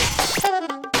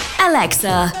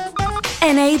Alexa,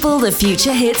 enable the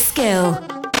Future Hits skill.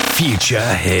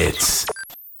 Future Hits.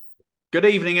 Good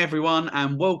evening, everyone,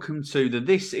 and welcome to the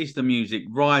This Is the Music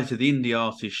Rise of the Indie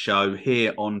Artist show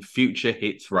here on Future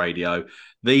Hits Radio,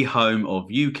 the home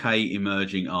of UK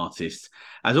emerging artists.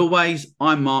 As always,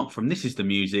 I'm Mark from This Is the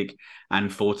Music, and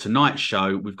for tonight's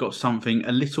show, we've got something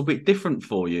a little bit different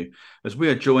for you, as we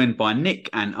are joined by Nick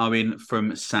and Owen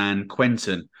from San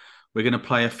Quentin. We're going to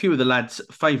play a few of the lads'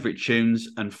 favourite tunes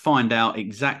and find out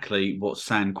exactly what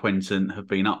San Quentin have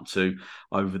been up to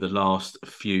over the last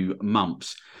few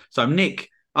months. So, Nick,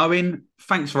 Owen,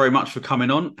 thanks very much for coming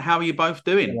on. How are you both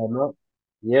doing? Hello, Mark.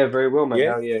 Yeah, very well, mate.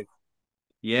 How are you?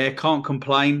 Yeah, can't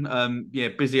complain.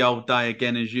 Busy old day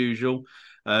again as usual.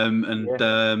 Obviously,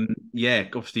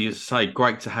 as I say,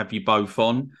 great to have you both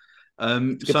on.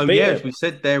 As we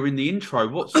said there in the intro,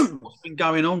 what's been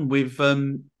going on with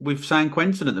San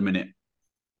Quentin at the minute?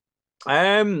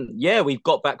 We've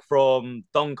got back from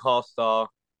Doncaster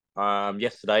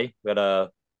yesterday. We had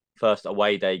a first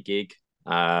away day gig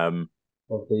of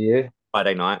the year,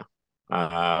 Friday night.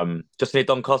 Just near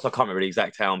Doncaster. I can't remember the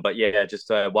exact town, but yeah,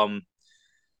 just one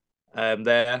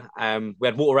there. We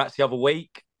had Water Rats the other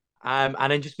week, and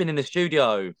then just been in the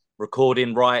studio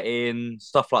recording, writing,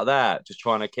 stuff like that. Just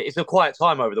trying to keep. It's a quiet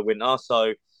time over the winter,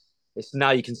 so it's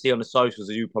now you can see on the socials,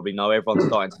 as you probably know, everyone's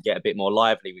starting to get a bit more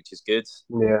lively, which is good.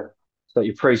 Yeah, it's like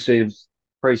your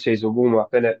pre-season warm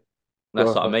up, innit? That's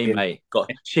what I mean, mate. Got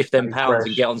to shift them pounds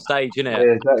and get on stage, innit?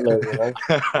 Yeah, exactly.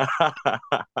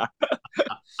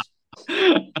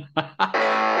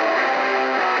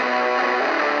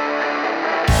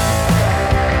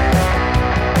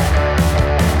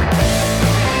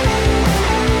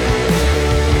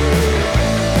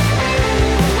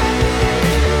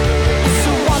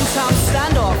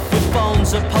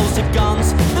 Opposed to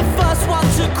guns. The first one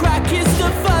to crack is the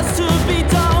first to be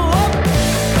done.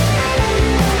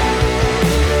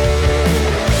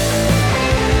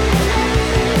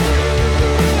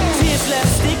 Tears left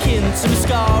sticking to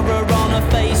mascara on her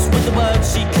face with the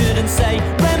words she couldn't say,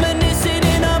 reminiscing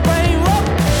in her brain.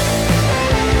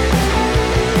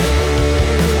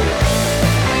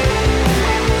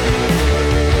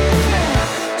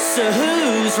 So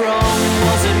who's wrong?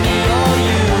 Was it me or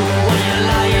you? Were you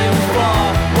lying?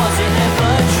 Was it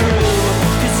ever true?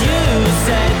 'Cause you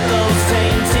said those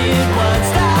tainted words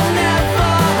that I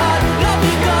never heard. Love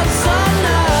you got some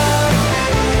nerve.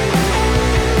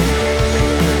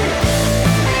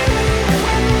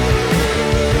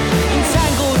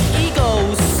 Entangled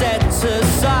egos set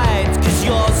aside, 'cause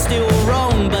you're still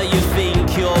wrong but you think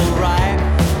you're right.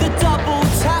 The double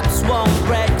taps won't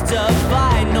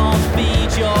rectify nor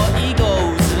feed your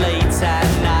egos late at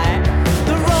night.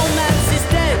 The romance is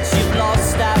dead, you've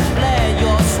lost that flair.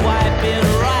 You're swiping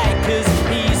right 'cause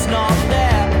he's not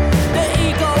there. The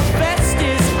ego fest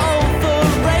is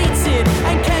overrated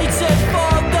and catered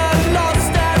for the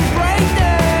lost and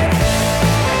braindead.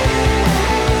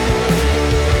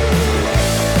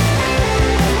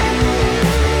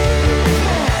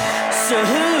 So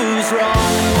who's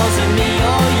wrong? Was it me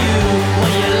or you?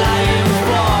 Were you lying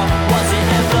for? Was it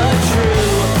ever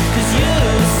true? 'Cause you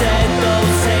said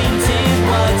those tainted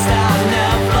words that I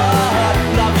never heard.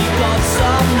 Love, you got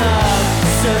some nerve.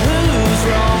 So who's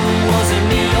wrong? Was it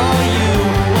me or you?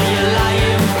 Were you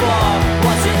lying for?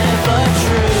 Was it ever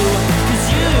true? 'Cause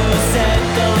you said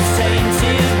those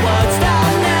tainted words that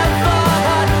I never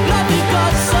heard. Love, you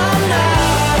got some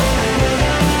nerve.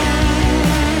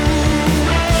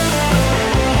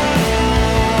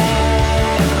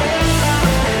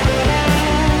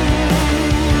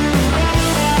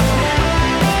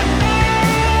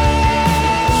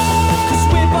 Cause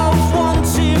we're both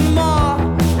wanting more,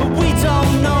 but we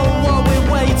don't know what we're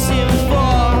waiting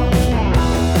for.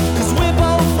 Cause we're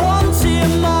both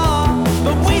wanting more,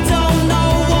 but we don't know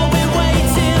what we're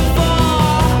waiting for.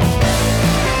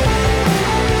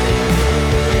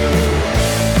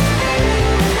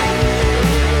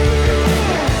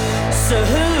 So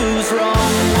who's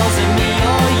wrong? Was it me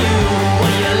or you?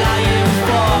 Were you lying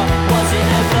for? Was it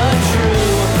ever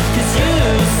true? 'Cause you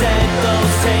said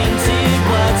those tainted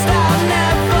words that I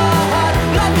never heard.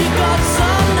 Love, you got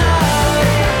some nerve.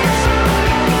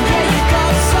 Yeah, you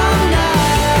got some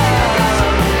nerve.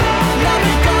 Love,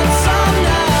 you got some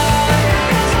nerve.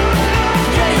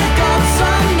 Yeah, you got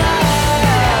some nerve.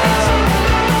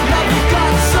 Love, you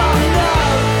got some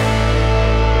nerve.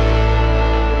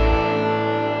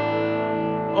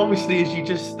 Obviously, as you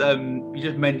just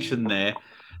mentioned there,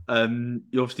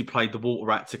 you obviously played the Water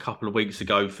Rats a couple of weeks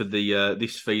ago for the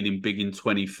This Feeling Big in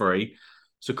 23.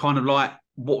 So kind of like,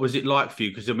 what was it like for you?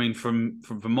 Because I mean, from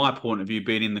my point of view,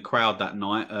 being in the crowd that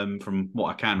night, from what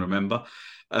I can remember,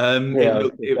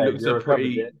 it looked a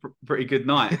pretty good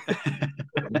night.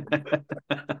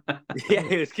 Yeah,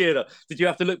 it was good. Did you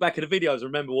have to look back at the videos and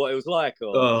remember what it was like?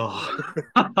 Or? Oh.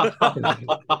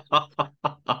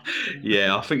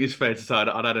 Yeah, I think it's fair to say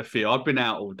I'd had a few. I'd been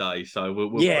out all day, so we'll I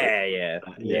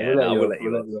will let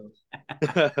you on.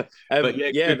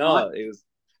 But it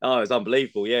was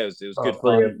unbelievable. Yeah, it was good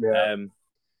fun.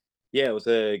 It was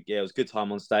a good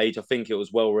time on stage. I think it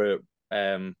was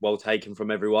well taken from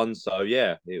everyone. So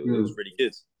yeah, it was really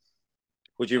good.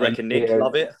 Would you reckon, Nick?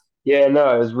 Love it? Yeah,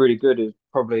 no, it was really good. It was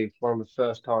probably one of the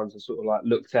first times I sort of like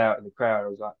looked out in the crowd. I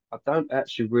was like, I don't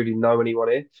actually really know anyone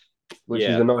here, which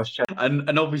is a nice change.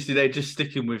 And obviously they're just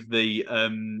sticking with the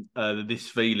this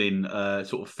feeling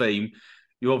sort of theme.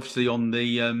 You're obviously on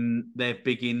the their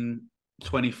Big in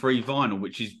 23 vinyl,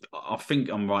 which is, I think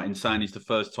I'm right in saying, is the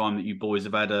first time that you boys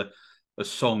have had a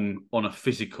song on a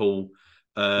physical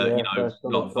like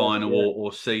vinyl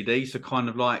or CD. So kind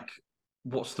of like,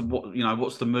 what's the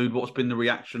mood? What's been the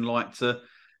reaction like to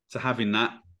having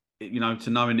that, to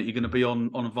knowing that you're going to be on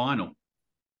a vinyl?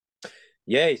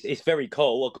 Yeah, it's very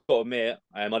cool. I've got to admit,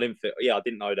 I didn't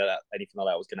know that anything like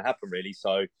that was going to happen really.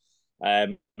 So,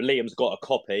 Liam's got a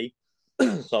copy.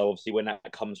 So obviously when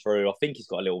that comes through, I think he's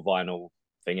got a little vinyl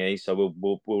thingy. So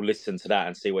we'll listen to that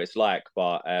and see what it's like.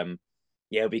 But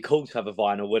it'd be cool to have a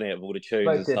vinyl, wouldn't it, of all the tunes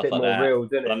and stuff like that. Real,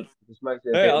 didn't it? Just makes it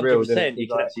a bit real, 100%. You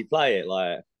can actually play it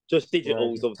like. Just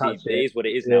digital's obviously it is what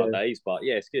it is nowadays, but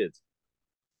yeah, it's good.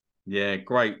 Yeah,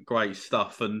 great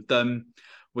stuff. And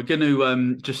we're going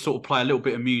to just sort of play a little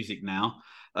bit of music now.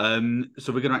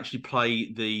 So we're going to actually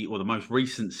play the most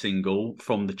recent single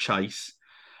from The Chase.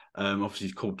 Obviously,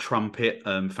 it's called Trumpet.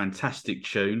 Fantastic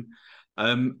tune.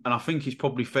 And I think it's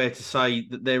probably fair to say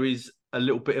that there is a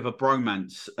little bit of a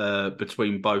bromance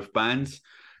between both bands.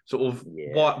 Sort of,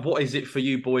 what is it for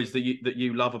you boys that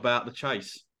you love about The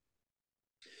Chase?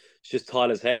 It's just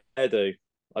Tyler's hairdo.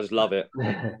 I just love it.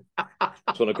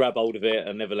 Just want to grab hold of it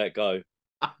and never let go.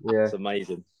 Yeah, it's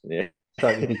amazing. Yeah,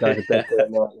 don't you go to bed at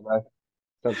night,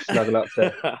 don't snuggle up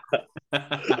to.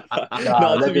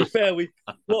 To be fair, we've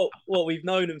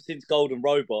known them since Golden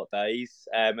Robot days,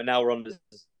 and now we're on the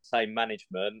same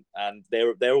management, and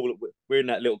we're in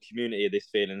that little community of this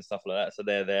feeling and stuff like that. So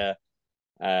they're there.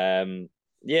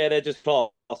 They're just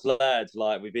class lads.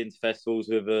 Like, we've been to festivals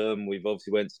with them. We've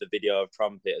obviously went to the video of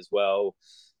Trumpet as well.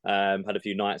 Had a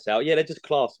few nights out. Yeah, they're just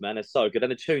class, man. They're so good,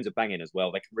 and the tunes are banging as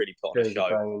well. They can really put on a show.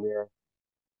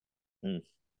 Banging,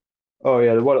 Oh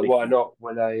yeah, the one at Why Not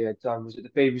when they done, was it the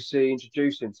BBC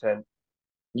introducing tent?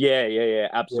 Yeah,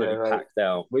 absolutely packed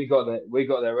out. We got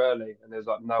there early, and there's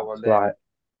like no one there. Like,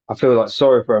 I feel like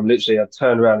sorry for them. Literally, I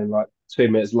turned around and like 2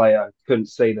 minutes later, couldn't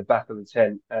see the back of the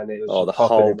tent, and it was the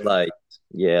whole place.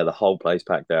 Yeah, the whole place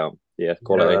packed out. Yeah,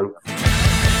 quality.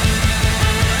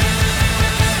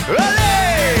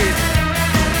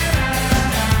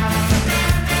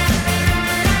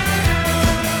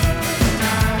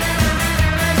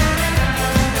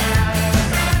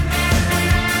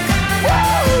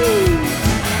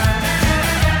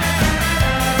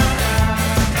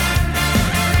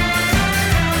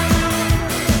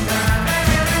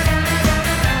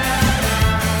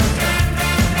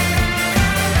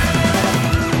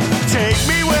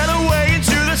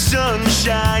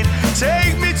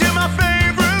 Take me to my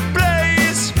favorite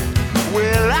place.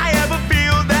 Will I ever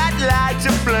feel that light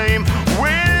to flame? Will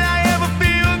I ever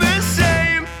feel the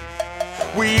same?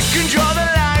 We can draw the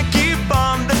line, keep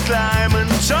on the climb, and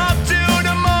talk till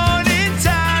the morning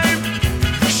time.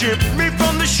 Ship me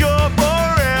from the shore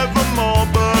forevermore,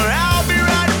 but I'll be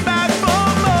right back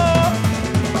for more.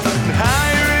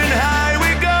 Higher and higher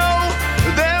we go,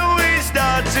 then we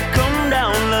start to come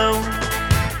down low.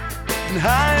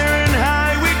 Higher and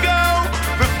higher we go,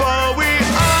 before we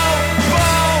all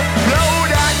fall, blow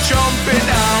that trumpet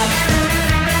down.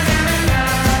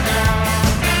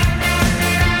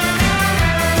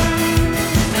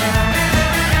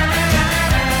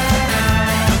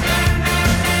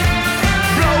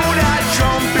 Blow that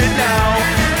trumpet down.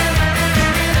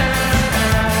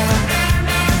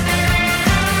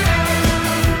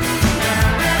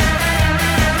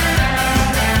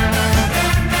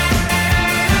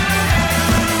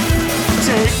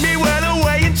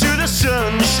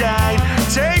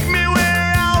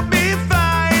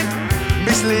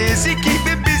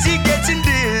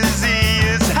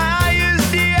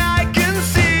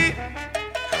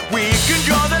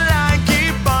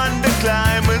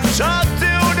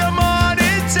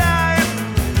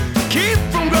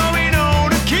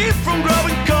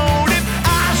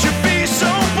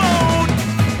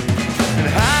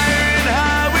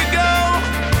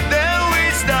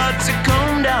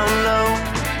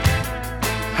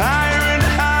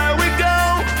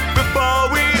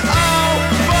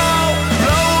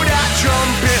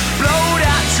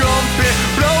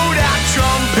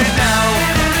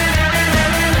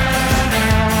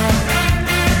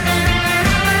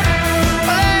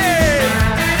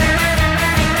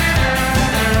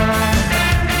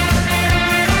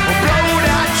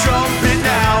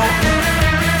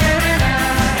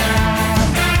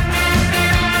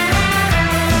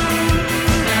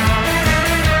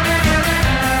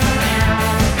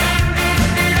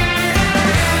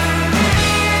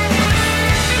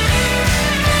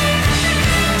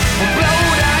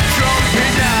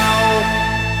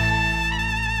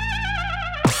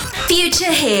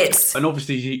 And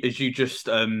obviously, as you just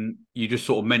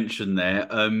sort of mentioned there,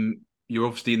 you're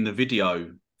obviously in the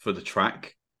video for the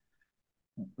track.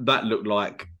 That looked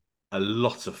like a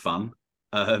lot of fun.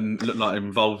 Looked like it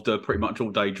involved pretty much all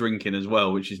day drinking as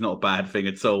well, which is not a bad thing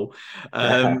at all.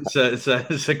 So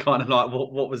kind of like,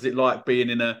 what was it like being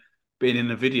in a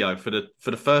video for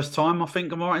the first time? I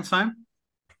think, am I right in saying?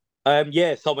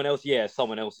 Someone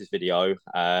else's video.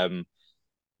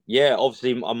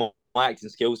 Obviously, my acting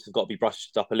skills have got to be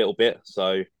brushed up a little bit.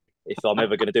 So if I'm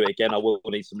ever going to do it again, I will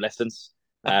need some lessons.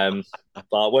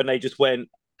 But when they just went,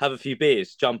 have a few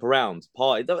beers, jump around,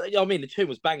 party. I mean, the tune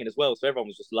was banging as well, so everyone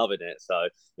was just loving it. So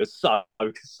it was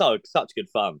such good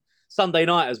fun. Sunday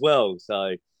night as well,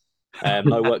 so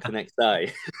no work the next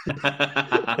day.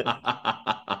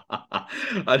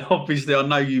 And obviously, I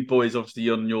know you boys. Obviously,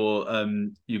 on your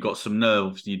you got some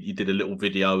nerves. You did a little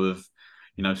video of,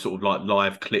 sort of like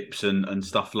live clips and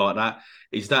stuff like that.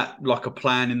 Is that like a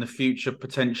plan in the future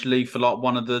potentially for like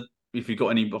one of the? If you've got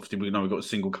any, obviously we know we've got a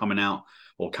single coming out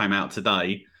or came out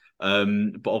today.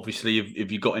 But obviously,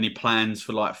 if you've got any plans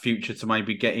for like future to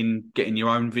maybe getting your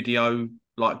own video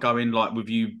like going, like with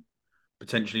you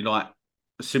potentially like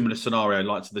a similar scenario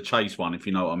like to the Chase one, if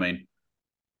you know what I mean.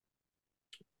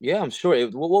 Yeah, I'm sure.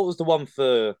 What was the one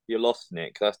for You're Lost,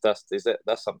 Nick? That's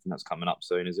something that's coming up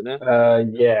soon, isn't it?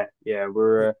 Yeah,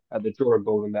 we're at the drawing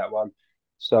board on that one,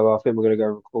 so I think we're gonna go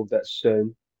record that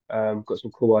soon. Got some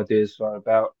cool ideas flying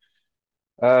about.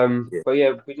 But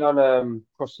yeah, we done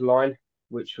Cross the Line,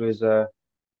 which was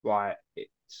right.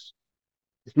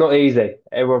 It's not easy.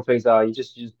 Everyone thinks, oh, you're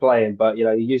just playing, but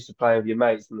you're used to playing with your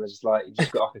mates, and they're just like, you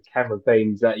just got like a camera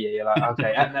beams at you. You're like,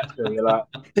 okay, and that's true. You're like,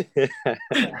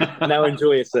 now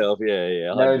enjoy yourself.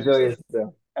 Yeah. Now enjoy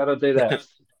yourself. How do I do that?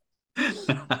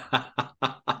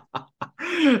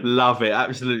 Love it,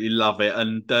 absolutely love it.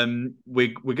 And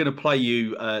we're going to play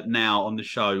you now on the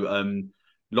show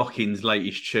Lock-In's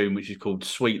latest tune, which is called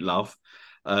Sweet Love.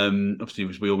 Obviously,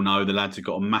 as we all know, the lads have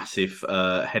got a massive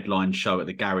headline show at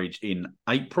the Garage in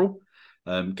April.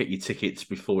 Get your tickets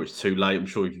before it's too late. I'm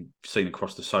sure you've seen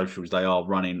across the socials, they are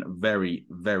running very,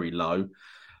 very low.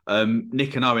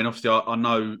 Nick and Owen, obviously, I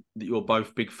know that you're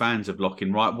both big fans of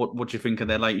Lock-In, right? What do you think of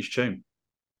their latest tune?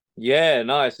 Yeah,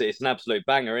 nice. It's an absolute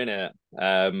banger, isn't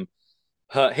it?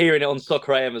 Hearing it on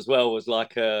Soccer AM as well was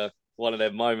like one of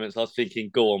their moments. I was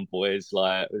thinking, go on, boys.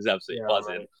 Like, it was absolutely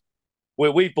buzzing.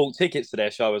 We bought tickets to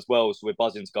their show as well, so we're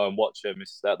buzzing to go and watch them.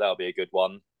 That'll be a good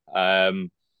one. I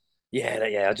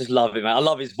just love it, man. I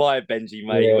love his vibe, Benji,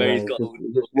 mate, where he's got all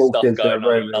this stuff going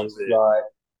on. He loves it. Like,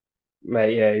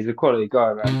 mate, yeah, he's a quality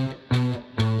guy, man.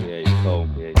 Yeah, he's cool.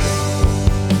 Yeah,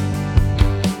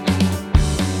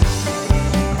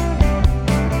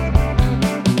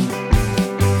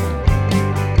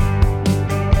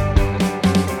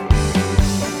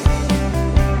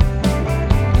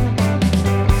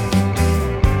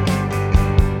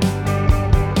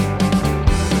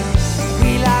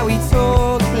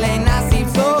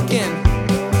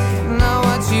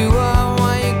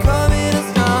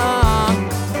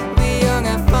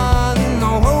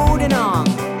 Holding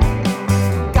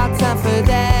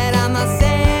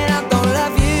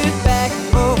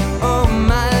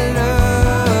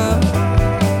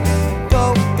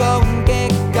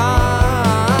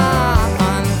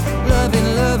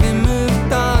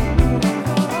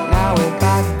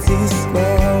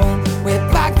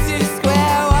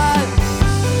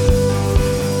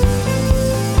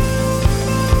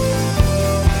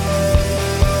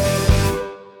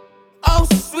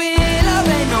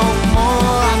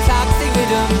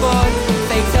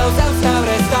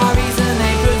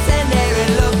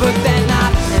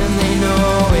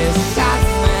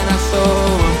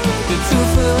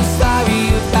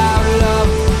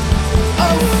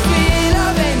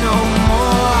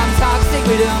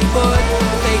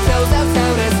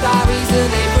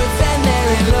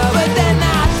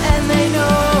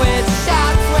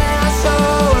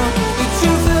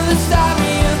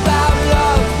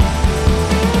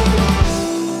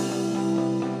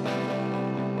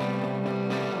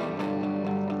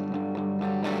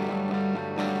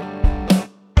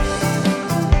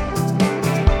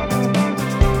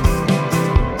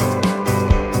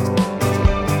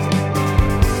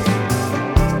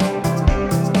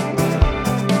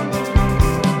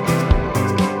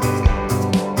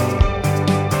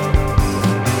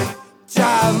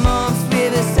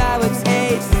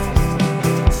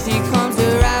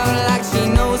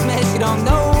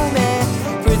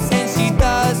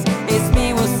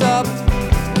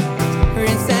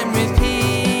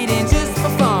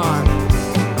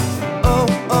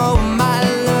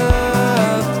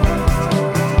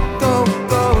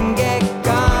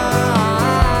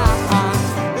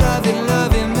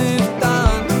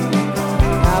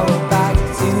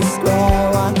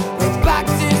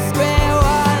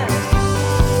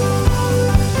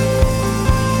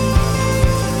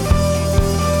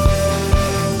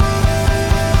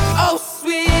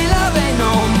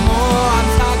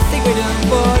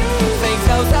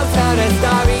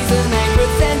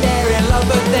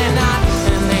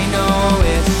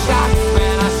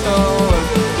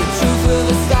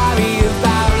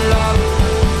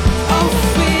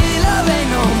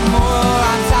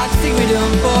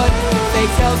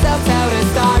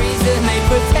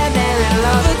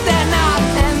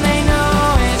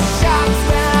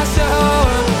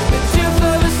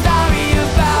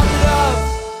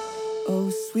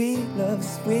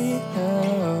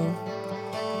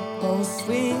Oh,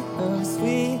 sweet love,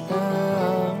 sweet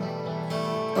love.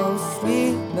 Oh,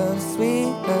 sweet love, sweet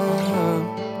love.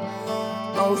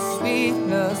 Oh, sweet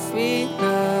love, sweet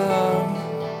love.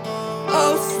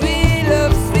 Oh, sweet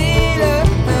love, sweet love.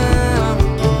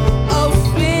 Oh,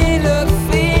 sweet love,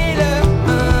 sweet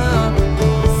love.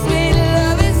 Sweet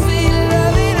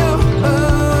loving, oh,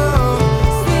 oh.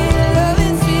 Sweet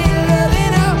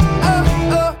loving,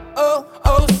 oh, oh,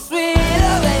 oh. Sweet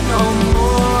love ain't no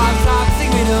more. I'm toxic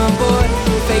with a boy.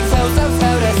 Fake selves, I've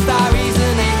held their stories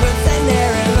and they pretend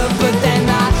they're in love, but they're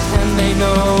not, and they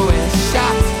know it's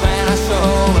shots when I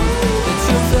show them the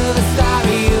truth of the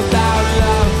story about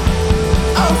love.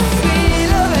 Oh, sweet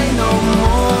love ain't no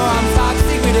more. I'm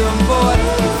toxic with a boy.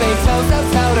 Fake selves, I've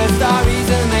held their stories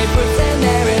and they pretend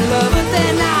they're in love, but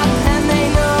they're not, and they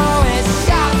know it's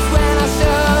shots when I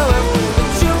show them the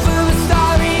truth of the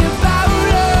story about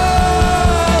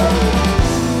love.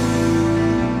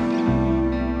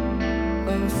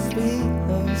 Oh, sweet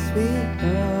love, sweet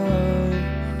love.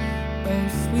 Oh,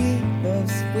 sweet love,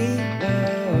 sweet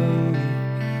love.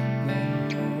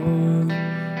 No more,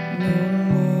 no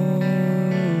more.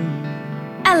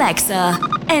 Alexa,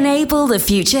 enable the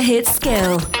future hit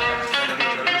skill.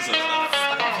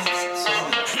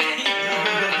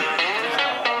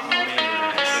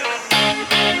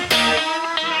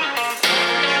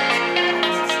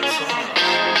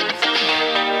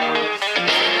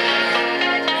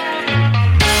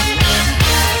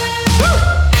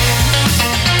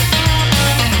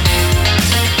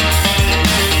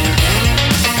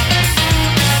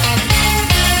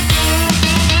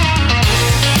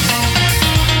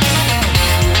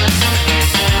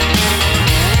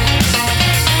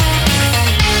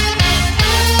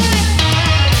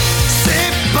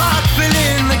 Sit back, fill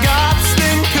in the gaps,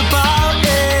 think about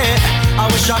it. I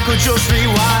wish I could just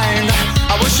rewind.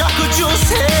 I wish I could just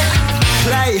hit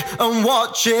play and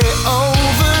watch it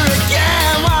over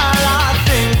again while I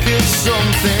think of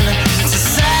something to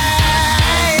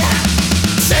say.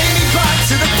 Take me back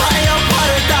to the play of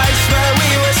paradise where we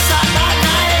were sat that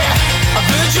night. I've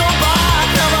heard your back,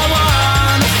 now I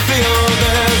wanna feel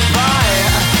the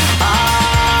bite.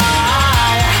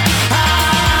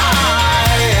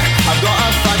 I've got a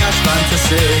fag-ass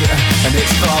fantasy, and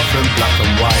it's far from black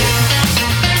and white.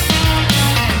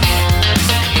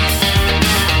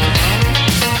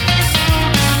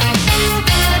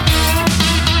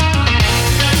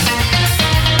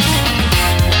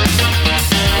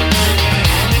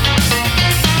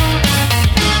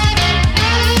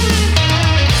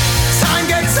 Time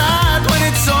gets hard when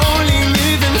it's only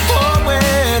moving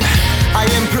forward. I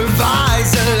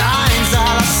improvise the lines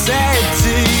that I said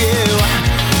to you,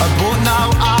 but now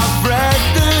I've read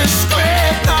the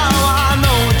script. Now I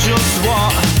know just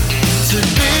what to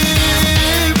do.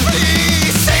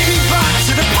 Please take me back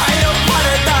to the pile of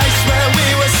paradise where we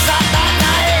were sat that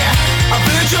night. I've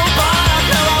heard your back,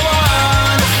 now I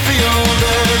wanna feel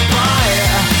the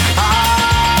bite.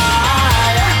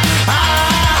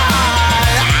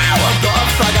 I've got a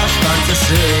fag-ass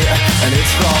fantasy, and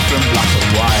it's far from black and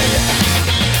white.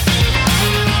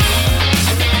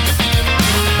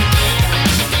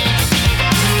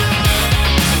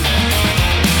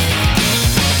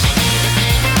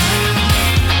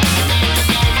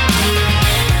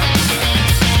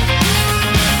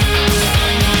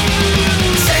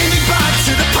 Take me back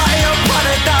to the pile of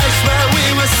paradise where we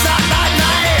were sat that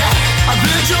night. I've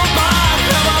heard your back,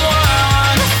 now I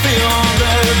wanna feel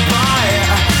the bite.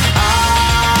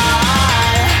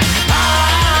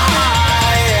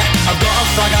 I've got a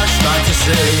fag-ass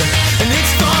fantasy, and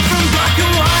it's far from black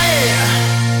and white.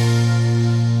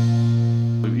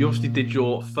 You obviously did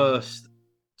your first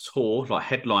tour, like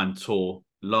headline tour,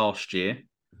 last year.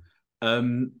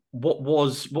 What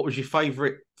was your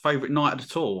favourite night of the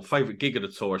tour, favourite gig of the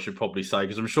tour? I should probably say,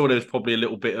 because I'm sure there was probably a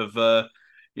little bit of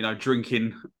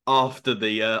drinking after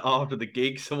the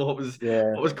gig. So what was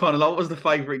the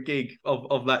favourite gig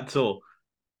of that tour?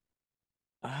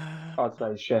 I'd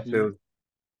say Sheffield.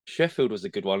 Sheffield was a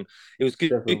good one. It was good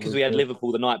Sheffield because was we had good.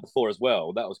 Liverpool the night before as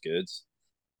well. That was good.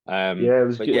 Yeah, it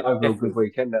was but good. yeah, Overall good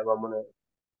weekend, that one, wasn't it?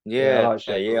 Yeah, I like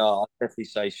Sheffield. I'll definitely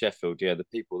say Sheffield. Yeah, the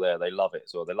people there, they love it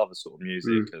as well. They love the sort of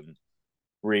music and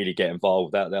really get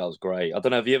involved. That was great. I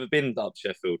don't know, have you ever been up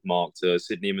Sheffield, Mark, to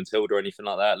Sydney and Matilda or anything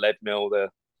like that? Leadmill there?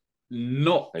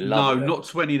 Not They love it. not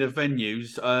to any of the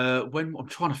venues. When I'm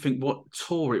trying to think what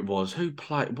tour it was, who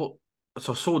played what.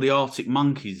 So I saw the Arctic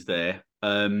Monkeys there.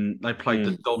 They played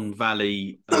the Don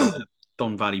Valley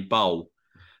Bowl.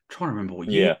 I'm trying to remember what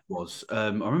year it was. I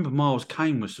remember Miles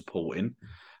Kane was supporting.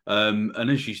 And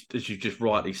as you just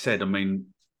rightly said, I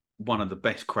mean, one of the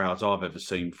best crowds I've ever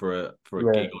seen for a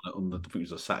gig on the, I think it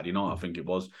was a Saturday night, I think it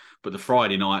was. But the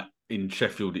Friday night in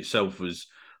Sheffield itself was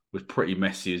pretty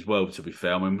messy as well, to be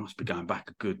fair. I mean, we must be going back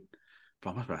a good,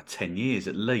 about 10 years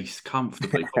at least,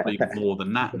 comfortably, probably more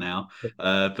than that now.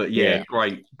 But yeah,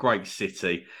 great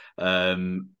city.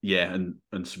 And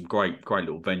some great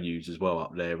little venues as well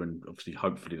up there. And obviously,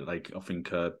 hopefully that they, I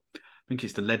think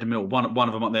it's the Leathermill. One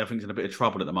of them up there, I think, is in a bit of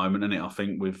trouble at the moment, isn't it? I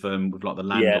think with like the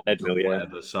land or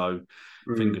whatever. So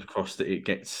fingers crossed that it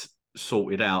gets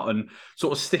sorted out. And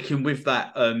sort of sticking with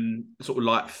that sort of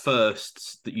like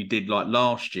firsts that you did like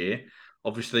last year,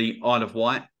 obviously Isle of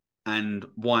Wight and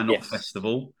Why Not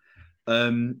Festival.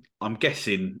 I'm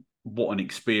guessing what an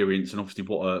experience, and obviously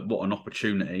what an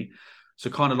opportunity. So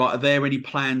kind of like, are there any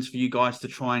plans for you guys to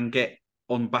try and get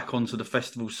back onto the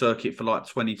festival circuit for like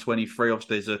 2023?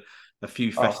 Obviously there's a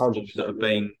few festivals that have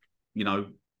been,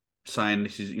 saying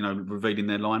this is, revealing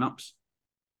their lineups.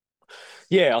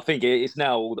 Yeah, I think it's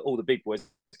now all the big boys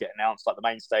get announced, like the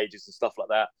main stages and stuff like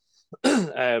that.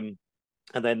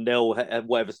 And then they'll have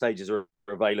whatever stages are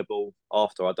available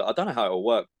after. I don't know how it all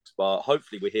works, but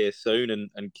hopefully we're here soon and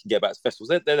can get back to festivals.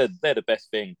 They're the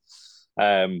best thing.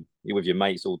 You're with your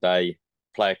mates all day,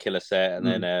 play a killer set, and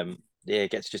then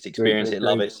get to just experience it,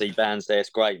 love it, see bands there. It's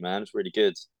great, man. It's really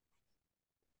good.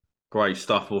 Great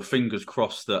stuff. Well, fingers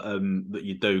crossed that that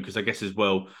you do, because I guess as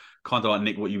well, kind of like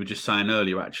Nick, what you were just saying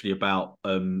earlier, actually about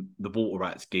the Water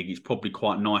Rats gig. It's probably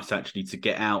quite nice actually to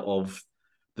get out of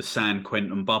the San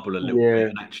Quentin bubble a little bit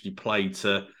and actually play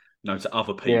to to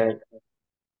other people. Yeah. The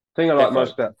thing I like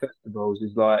most about festivals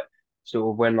is like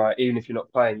sort of when like even if you're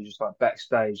not playing, you're just like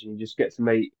backstage and you just get to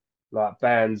meet like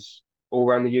bands all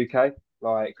around the UK.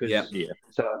 Like, because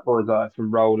so boys like from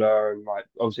Roller and like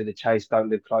obviously the Chase don't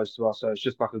live close to us, so it's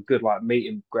just like a good like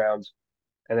meeting ground.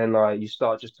 And then like you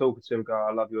start just talking to them, go,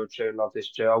 I love your tune, love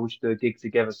this tune, we should do a gig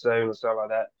together soon or something like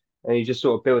that. And you just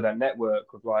sort of build that network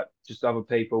of like just other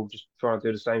people just trying to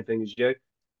do the same thing as you.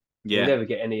 Yeah. You never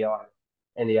get any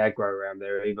aggro around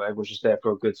there either. Everyone's just there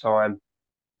for a good time.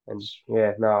 And just,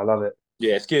 I love it.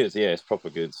 Yeah, it's good. Yeah, it's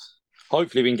proper good.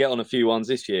 Hopefully we can get on a few ones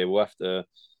this year. We'll have to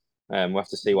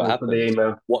see what happens.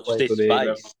 Watch this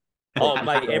space. Oh,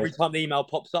 mate, every time the email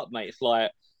pops up, mate, it's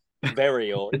like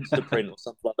Very or Instaprint or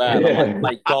something like that. I'm like,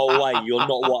 mate, go away. You're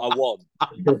not what I want.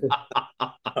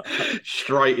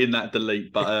 Straight in that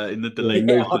delete, but in the delete.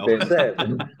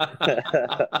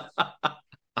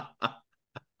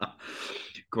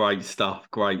 Great stuff.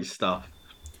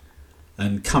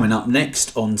 And coming up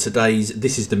next on today's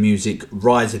This Is The Music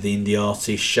Rise of the Indie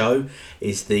Artist show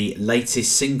is the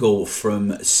latest single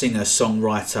from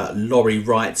singer-songwriter Laurie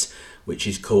Wright, which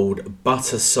is called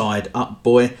Butter Side Up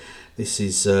Boy. This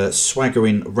is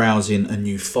swaggering, rousing and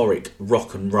euphoric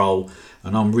rock and roll,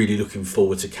 and I'm really looking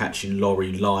forward to catching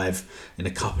Laurie live in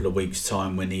a couple of weeks'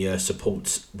 time when he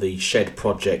supports the Shed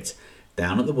project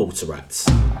down at the Water Rats.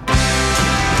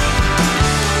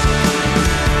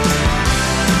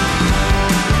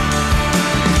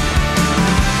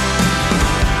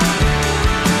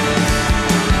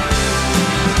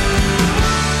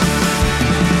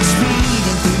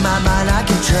 Speeding through my mind like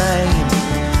a train.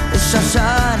 It's so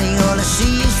sunny, all I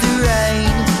see is the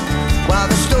rain. While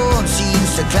the storm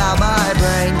seems to cloud my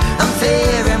brain, I'm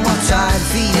fearing what I'm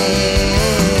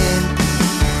feeling.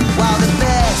 While the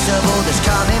best of all that's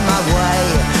coming my way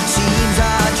seems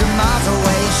 100 miles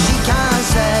away, she can't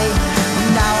say.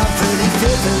 Now I'm fully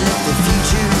fit to let the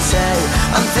future say.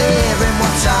 I'm fearing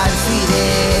what I'm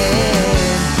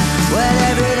feeling. When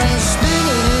everything's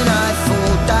spinning and I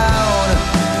fall down,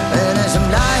 and as I'm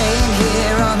lying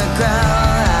here on the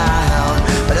ground,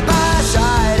 but a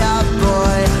by-side up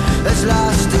boy has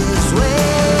lost his way.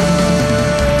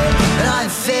 And I'm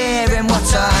fearing what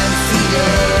I'm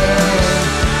feeling,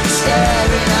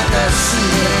 staring at the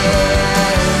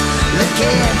ceiling,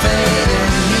 looking for the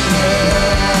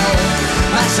meaning.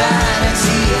 My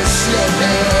sanity is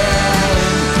slipping.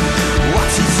 What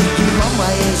is it you want?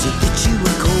 Why is it that you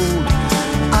were cold?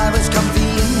 I was comfy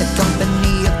in the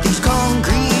company of these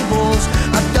concrete walls.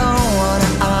 I don't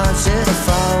wanna answer the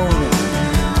phone,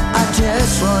 I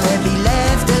just wanna be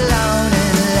left alone.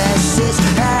 Unless it's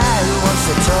her who wants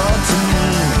to talk to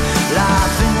me,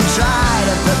 laugh and try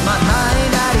to put my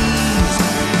mind at ease.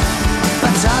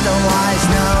 But otherwise,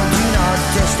 no, do not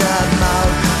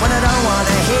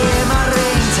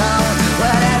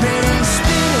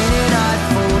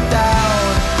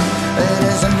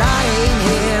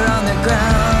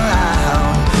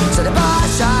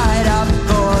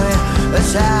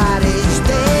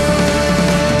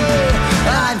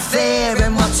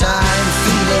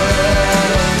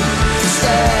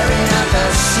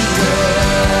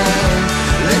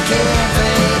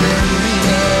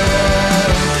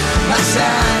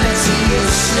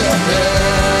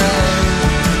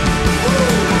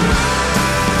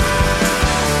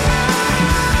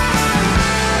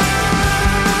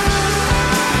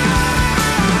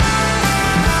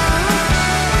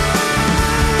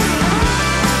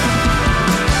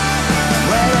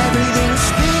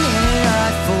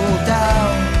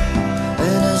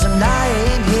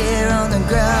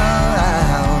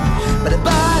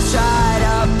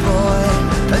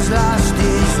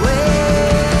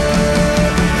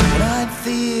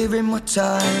fearing what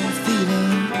I'm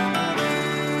feeling,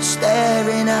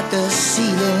 staring at the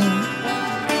ceiling,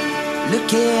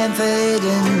 looking for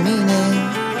hidden meaning.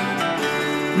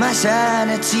 My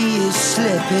sanity is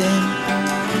slipping.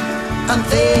 I'm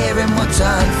fearing what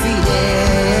I'm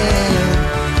feeling,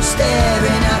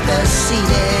 staring at the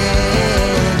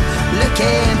ceiling,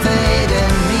 looking for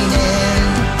hidden meaning.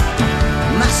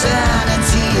 My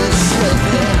sanity is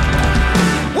slipping.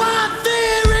 I'm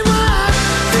fearing what I'm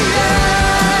feeling,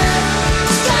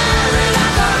 staring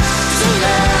at the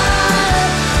ceiling,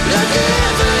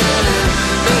 looking for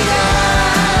hidden meaning.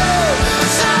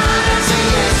 My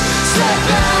sanity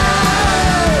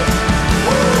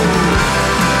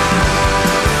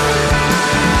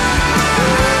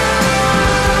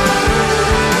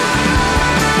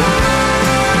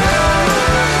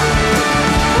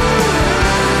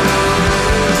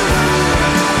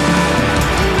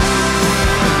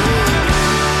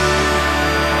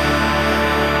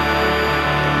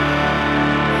is slipping.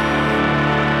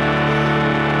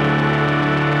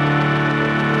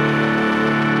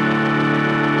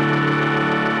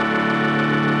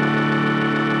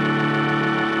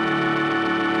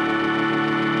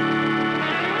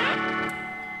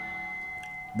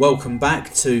 Welcome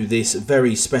back to this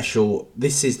very special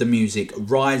This Is The Music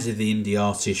Rise of the Indie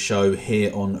Artist show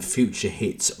here on Future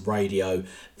Hits Radio,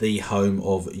 the home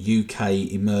of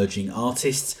UK emerging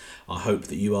artists. I hope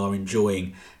that you are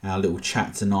enjoying our little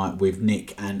chat tonight with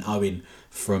Nick and Owen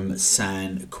from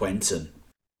San Quentin.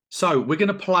 So we're going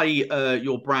to play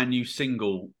your brand new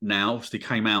single now. Obviously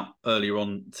came out earlier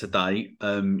on today,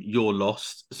 You're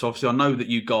Lost. So obviously I know that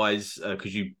you guys,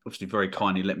 because you obviously very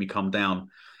kindly let me come down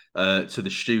to the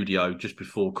studio just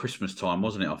before Christmas time,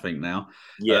 wasn't it? I think now,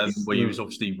 Yes. Where you was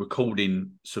obviously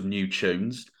recording some new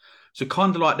tunes. So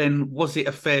kind of like then, was it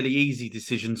a fairly easy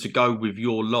decision to go with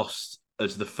You're Lost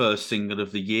as the first single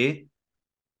of the year?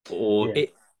 Or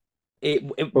At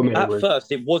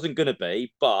first it wasn't going to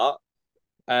be, but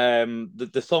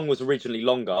the song was originally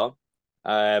longer,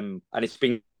 and it's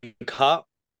been cut,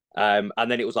 and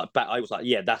then it was like I was like,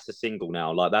 yeah, that's the single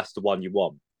now, like that's the one you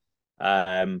want.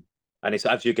 And it's,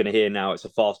 as you're going to hear now, it's a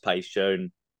fast-paced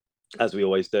tune, as we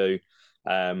always do.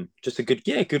 Just a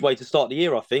good way to start the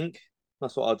year, I think.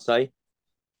 That's what I'd say.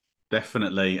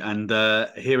 Definitely. And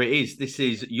here it is. This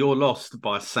is You're Lost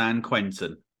by San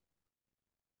Quentin.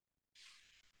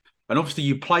 And obviously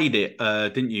you played it,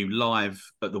 didn't you, live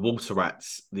at the Water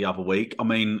Rats the other week. I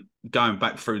mean, going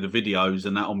back through the videos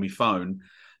and that on my phone,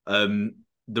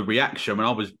 the reaction, I mean,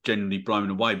 I was genuinely blown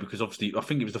away because obviously I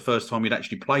think it was the first time you'd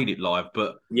actually played it live,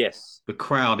 but yes, the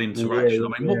crowd interaction. Yeah,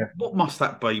 I mean, what must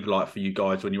that be like for you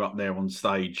guys when you're up there on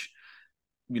stage?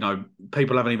 You know,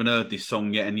 people haven't even heard this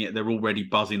song yet, and yet they're already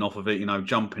buzzing off of it, you know,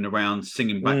 jumping around,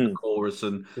 singing back the chorus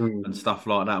and stuff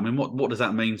like that. I mean, what does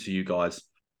that mean to you guys?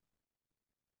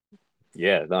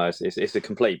 Yeah, no, it's a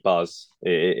complete buzz.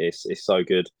 It's so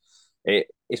good.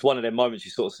 It's one of them moments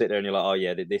you sort of sit there and you're like, oh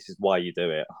yeah, this is why you do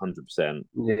it, 100%.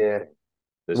 Yeah,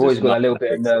 you've always got a little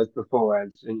bit of nerves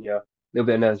beforehand, and a little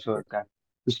bit of nerves for okay.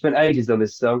 We spent ages on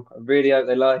this song. I really hope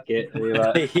they like it. And you're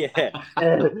like, yeah,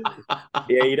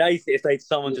 you'd hate it if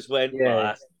someone just went, oh,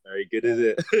 that's not very good, is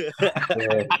it?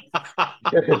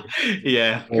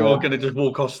 Yeah, you're all going to just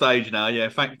walk off stage now. Yeah,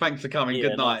 thanks for coming.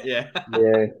 Good night. Yeah,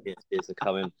 cheers for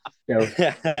coming.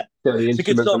 It's a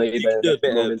good song.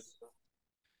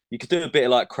 You could do a bit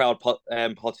of like crowd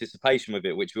participation with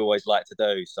it, which we always like to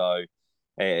do. So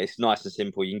it's nice and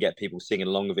simple. You can get people singing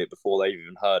along with it before they've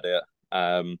even heard it.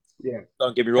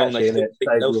 Don't get me wrong,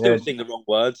 they'll still sing the wrong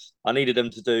words. I needed them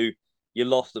to do "You're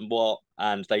Lost" and "What,"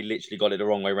 and they literally got it the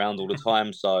wrong way around all the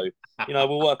time. So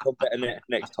we'll work on better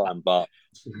next time. But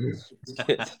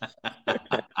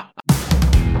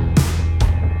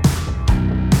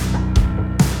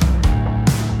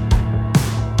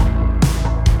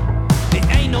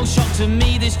no shock to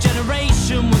me, this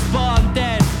generation was born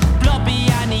dead. Blood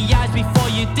behind the eyes before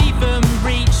you'd even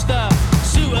reach the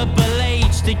suitable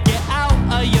age to get out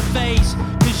of your face.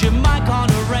 Cause your mind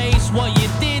can't erase what you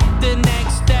did the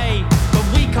next day. But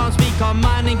we can't speak our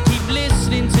mind and keep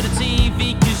listening to the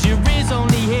TV. Cause your ears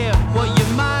only hear what your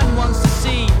mind wants to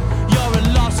see. You're a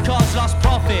lost cause, lost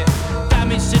profit,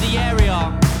 damage to the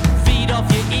area. Feed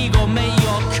off your ego, mate,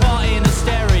 you're caught in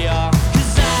hysteria.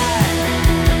 Cause I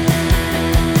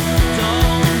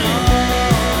don't know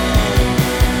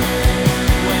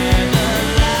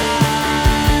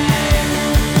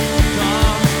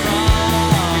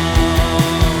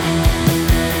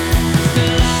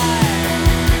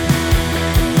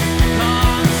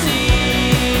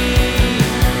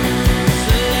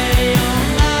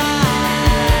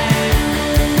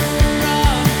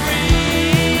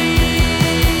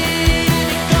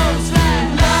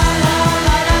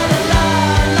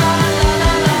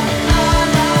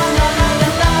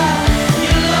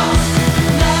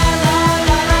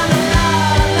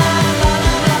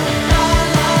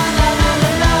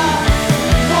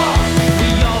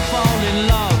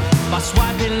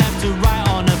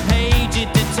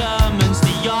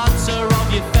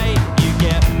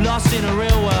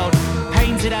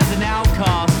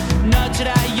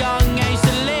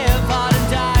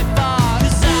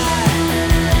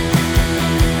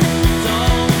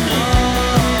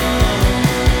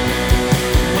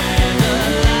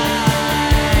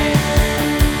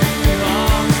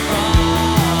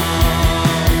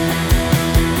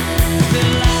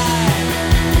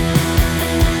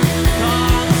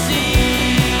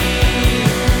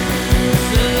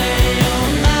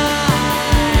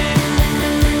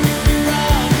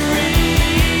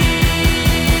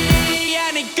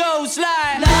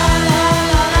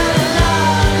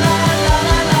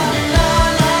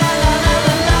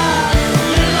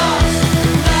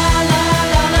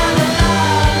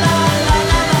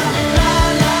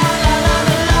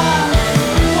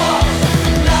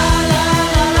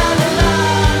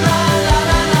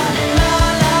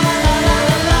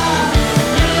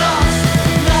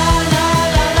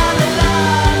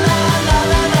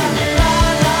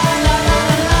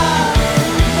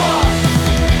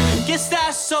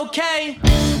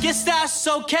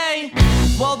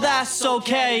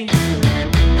okay.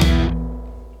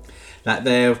 That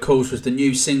there, of course, was the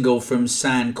new single from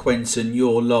San Quentin,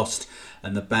 You're Lost,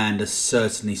 and the band are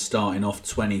certainly starting off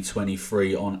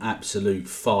 2023 on absolute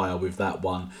fire with that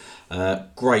one.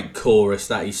 Great chorus,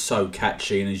 that is so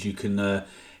catchy, and as you can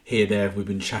hear there, we've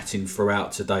been chatting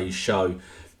throughout today's show.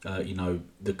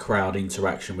 The crowd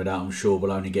interaction with that, I'm sure,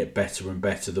 will only get better and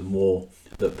better the more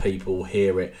that people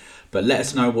hear it. But let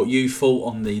us know what you thought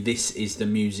on the This Is The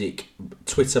Music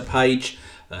Twitter page.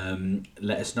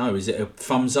 Let us know. Is it a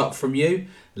thumbs up from you?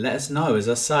 Let us know, as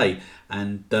I say.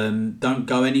 And don't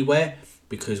go anywhere,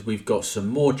 because we've got some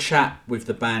more chat with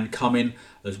the band coming,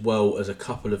 as well as a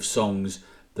couple of songs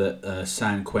that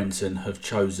San Quentin have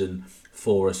chosen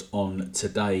for us on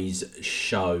today's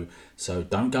show. So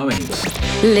don't go anywhere.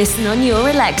 Listen on your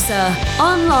Alexa,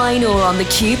 online or on the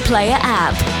Q Player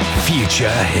app.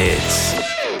 Future Hits.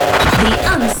 The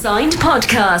Unsigned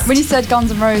Podcast. When you said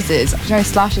Guns N' Roses,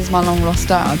 Slash is my long lost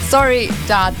dad. Sorry,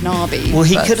 Dad Narby. Well,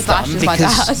 he but could have Slash done is my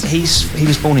because dad. he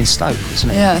was born in Stoke,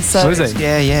 wasn't he? Yeah, so is he?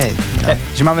 Yeah.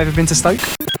 Has your mum ever been to Stoke?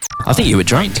 I think you were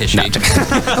drunk, is she?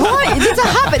 Why? There's a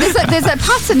habit. There's a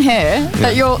pattern here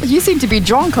that you seem to be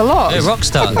drunk a lot. Oh, rock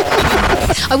star.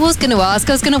 I was going to ask.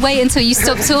 I was going to wait until you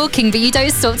stopped talking, but you don't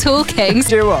stop talking.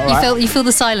 Do what, right? You fill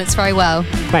the silence very well.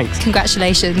 Thanks.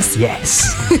 Congratulations.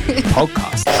 Yes.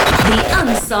 Podcast. The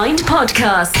Unsigned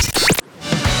Podcast.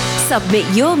 Submit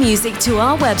your music to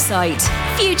our website,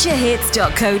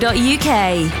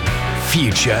 futurehits.co.uk.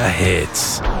 Future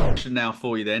Hits. Question now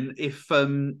for you then.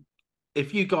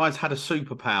 If you guys had a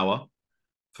superpower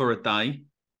for a day,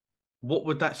 what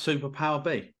would that superpower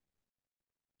be?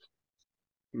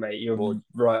 Mate, you're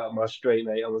right up my street,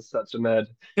 mate. I'm such a nerd.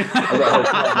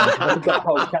 I've got a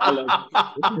whole catalogue.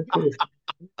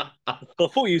 I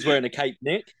thought you was wearing a cape,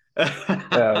 Nick.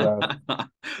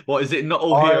 What is it? Not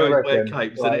all heroes wear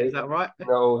capes, right, is that right? Not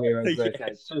all heroes wear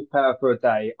capes. Superpower for a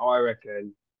day, I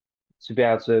reckon, to be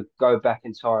able to go back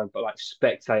in time, but like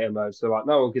spectator mode. So like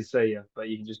no one can see you, but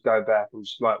you can just go back and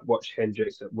just like watch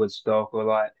Hendrix at Woodstock, or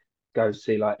like go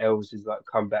see like Elvis's like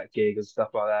comeback gig and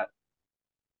stuff like that.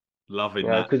 Loving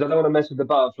that. Because I don't want to mess with the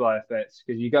butterfly effects.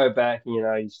 Because you go back and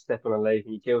you step on a leaf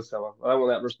and you kill someone. I don't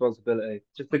want that responsibility.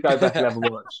 Just to go back and have a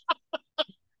watch.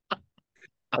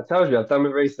 I told you, I've done my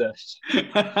research.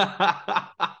 We've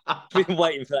been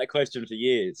waiting for that question for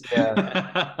years.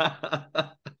 Yeah.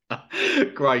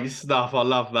 Great stuff. I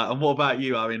love that. And what about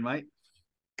you, Owen, mate?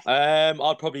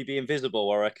 I'd probably be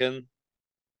invisible, I reckon.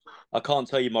 I can't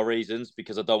tell you my reasons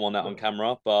because I don't want that on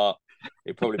camera, but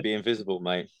it'd probably be invisible,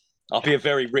 mate. I'll be a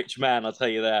very rich man, I'll tell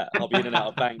you that. I'll be in and out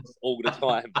of banks all the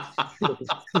time.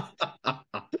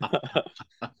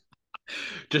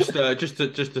 Just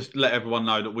to let everyone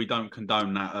know that we don't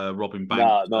condone that robbing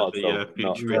banks. No, at the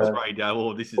Future Hits Radio,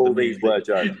 or This Is all The these Music. were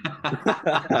jokes.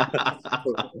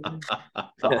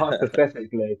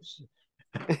 Hypothetically.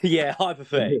 Yeah,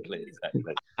 hypothetically,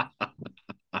 exactly.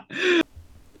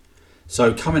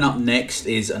 So coming up next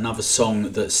is another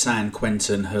song that San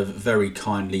Quentin have very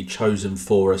kindly chosen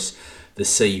for us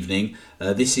this evening.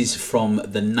 This is from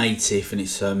The Native, and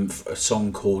it's a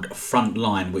song called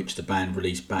Frontline, which the band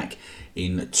released back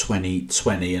in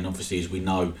 2020. And obviously, as we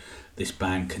know, this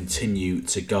band continue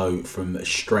to go from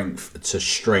strength to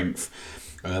strength.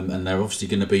 And they're obviously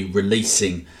going to be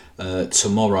releasing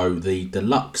tomorrow the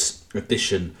deluxe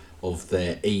edition of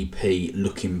their EP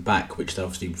Looking Back, which they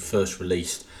obviously first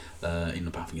released I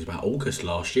think it's about August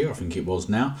last year, I think it was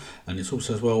now. And it's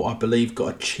also, as well, I believe,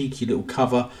 got a cheeky little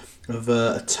cover of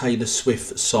a Taylor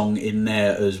Swift song in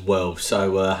there as well.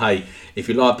 So hey, if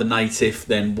you like The Native,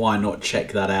 then why not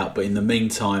check that out. But in the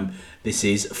meantime, this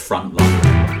is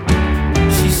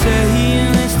Frontline. She's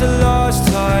saying it's the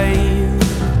last time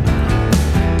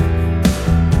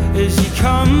as he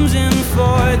comes in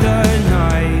for the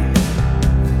night,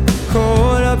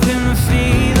 caught up in the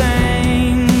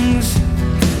feelings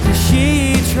that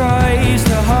she tries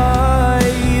to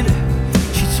hide.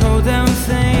 She told them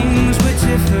things were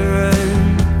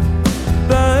different,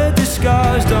 but the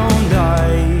scars don't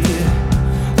die.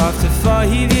 After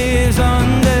 5 years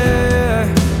under,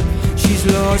 she's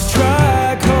lost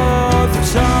track of the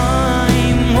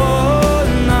time.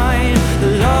 One night,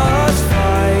 the last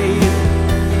fight,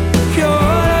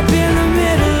 caught up in the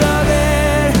middle of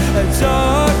it, a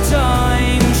dark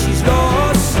time. She's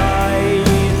lost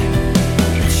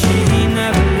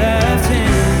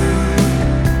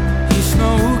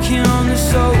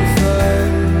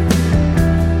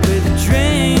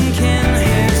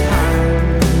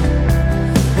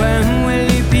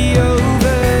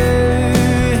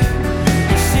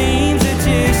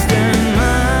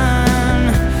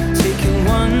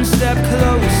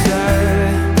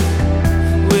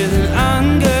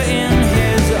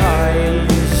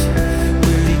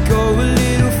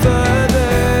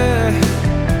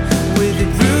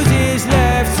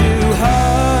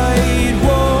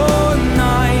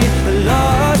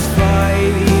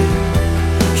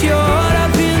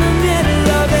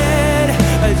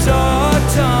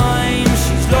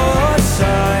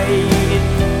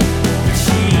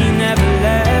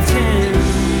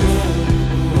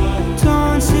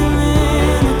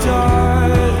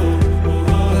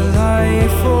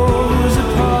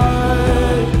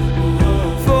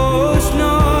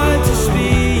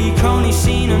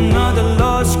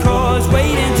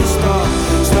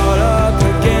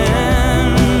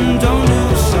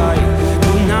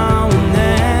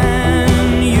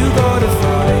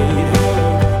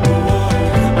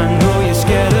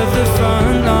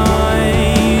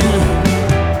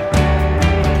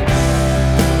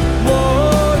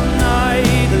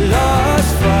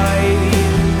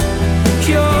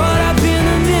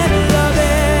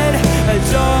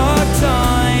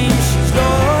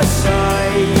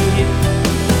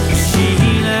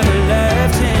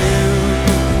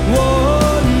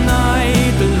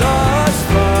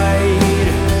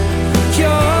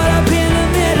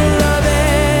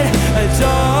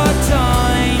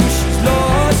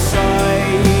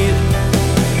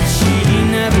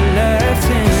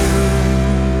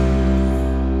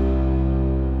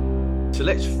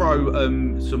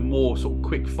throw some more sort of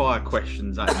quick fire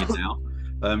questions at you now.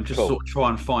 Just Cool. sort of try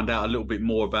and find out a little bit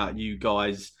more about you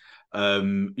guys,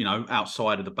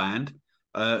 outside of the band.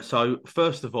 So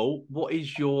first of all, what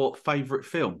is your favourite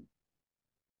film?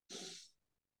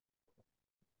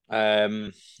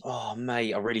 Oh,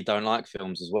 mate, I really don't like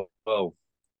films as well.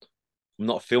 I'm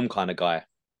not a film kind of guy.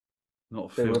 Not a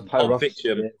Yeah, film. with Pulp Russell,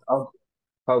 Fiction. yeah. Oh,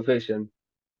 Pulp Fiction.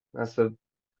 That's a.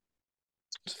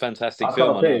 It's a fantastic I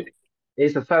film. can't I know. think.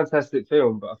 It's a fantastic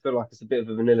film, but I feel like it's a bit of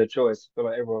a vanilla choice. I feel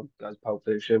like everyone goes Pulp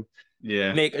Fiction.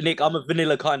 Yeah. Nick, I'm a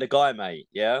vanilla kind of guy, mate.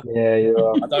 Yeah, Yeah, you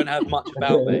are. I don't have much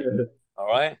about me. All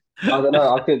right, I don't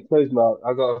know. I couldn't choose, Mark.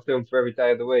 I got a film for every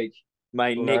day of the week.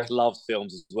 mate. You know? Nick loves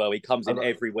films as well. He comes in I got-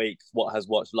 every week. What has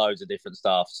watched loads of different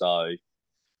stuff. So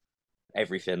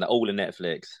everything, they're all in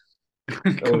Netflix.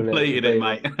 Completed it,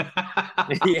 mate.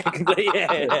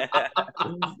 yeah.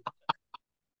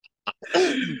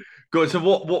 Good. So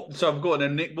what? So I've got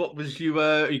then, Nick. What was you?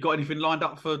 You got anything lined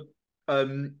up for?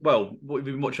 Well, what have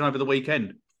you been watching over the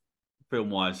weekend, film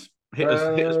wise? Hit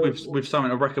us with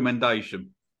something, a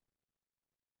recommendation.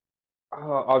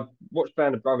 I've watched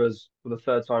Band of Brothers for the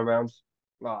third time round.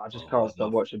 I just can't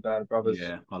stop watching Band of Brothers.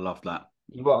 Yeah, I love that.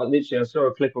 Literally, I saw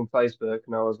a clip on Facebook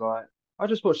and I was like, I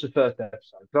just watched the first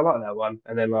episode because I like that one.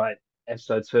 And then like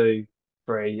episode 2,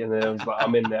 3, and then I was like,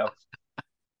 I'm in now.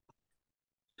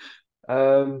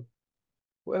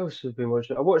 What else have I been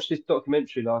watching? I watched this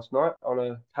documentary last night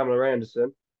on Pamela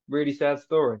Anderson. Really sad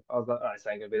story. I was like, oh, this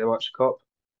ain't gonna be that much cop.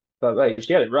 But mate,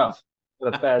 she had it rough.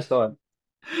 Had a bad time.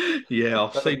 Yeah,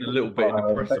 I've seen a little bit in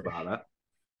the press about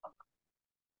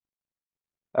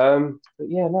that. But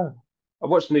yeah, no. I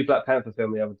watched the new Black Panther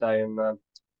film the other day and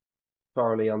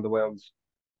thoroughly underwhelmed.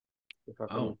 If I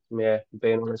can,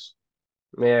 being honest.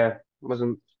 Yeah,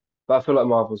 wasn't. But I feel like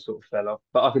Marvel sort of fell off.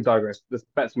 But I can digress.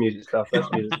 Back to music stuff. Back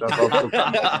to music stuff.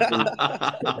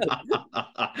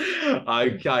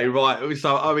 Okay, right.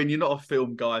 So, I mean, you're not a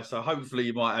film guy, so hopefully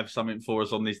you might have something for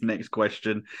us on this next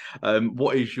question.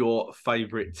 What is your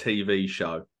favourite TV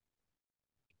show?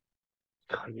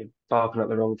 God, you're barking up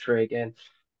the wrong tree again.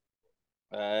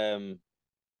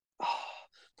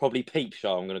 Probably Peep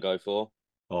Show. I'm gonna go for.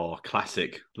 Oh,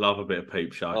 classic. Love a bit of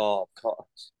Peep Show. Oh God,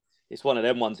 it's one of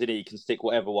them ones, isn't it? You can stick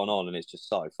whatever one on, and it's just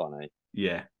so funny.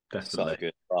 Yeah, definitely. So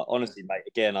good. But honestly, mate,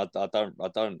 again, I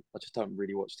just don't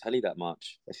really watch telly that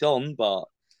much. It's on, but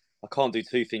I can't do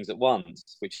two things at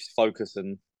once, which is focus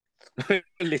and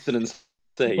listen and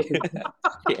see.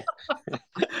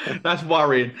 That's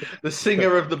worrying. The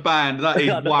singer of the band, that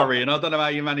is worrying. I don't know how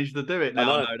you managed to do it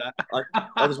now. I know that.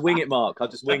 I just wing it, Mark. I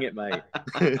just wing it, mate.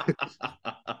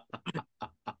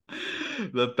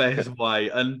 The best way.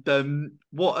 And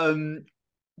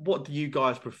what do you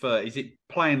guys prefer? Is it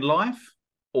playing live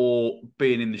or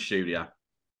being in the studio?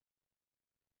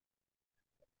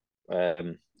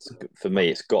 For me,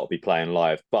 it's got to be playing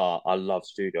live, but I love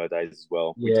studio days as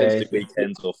well. We Yeah, tend to do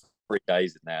weekends or 3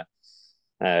 days in there.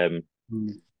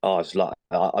 It's like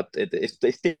it's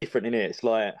different, innit? It's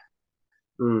like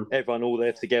everyone all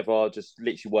there together, just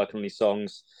literally working on these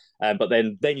songs. But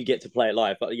then you get to play it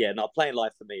live. But yeah, no, playing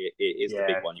live for me it is the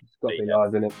big one. It's got to be live,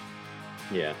 isn't it?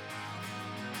 Yeah,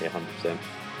 100%.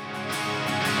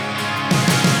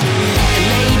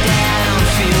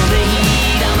 Feel the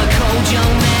heat, I'm a cold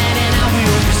young man and I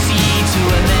will proceed to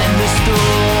amend the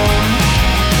storm.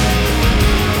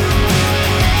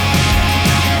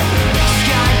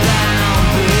 Skybound,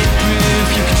 bulletproof,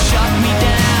 you can shut me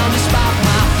down despite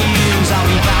my fumes, I'll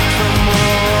be back for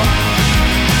more.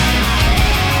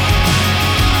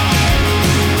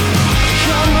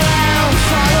 Come round,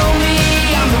 follow me,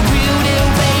 I'm the real deal,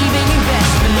 baby, you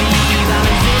best believe I'm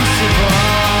invincible.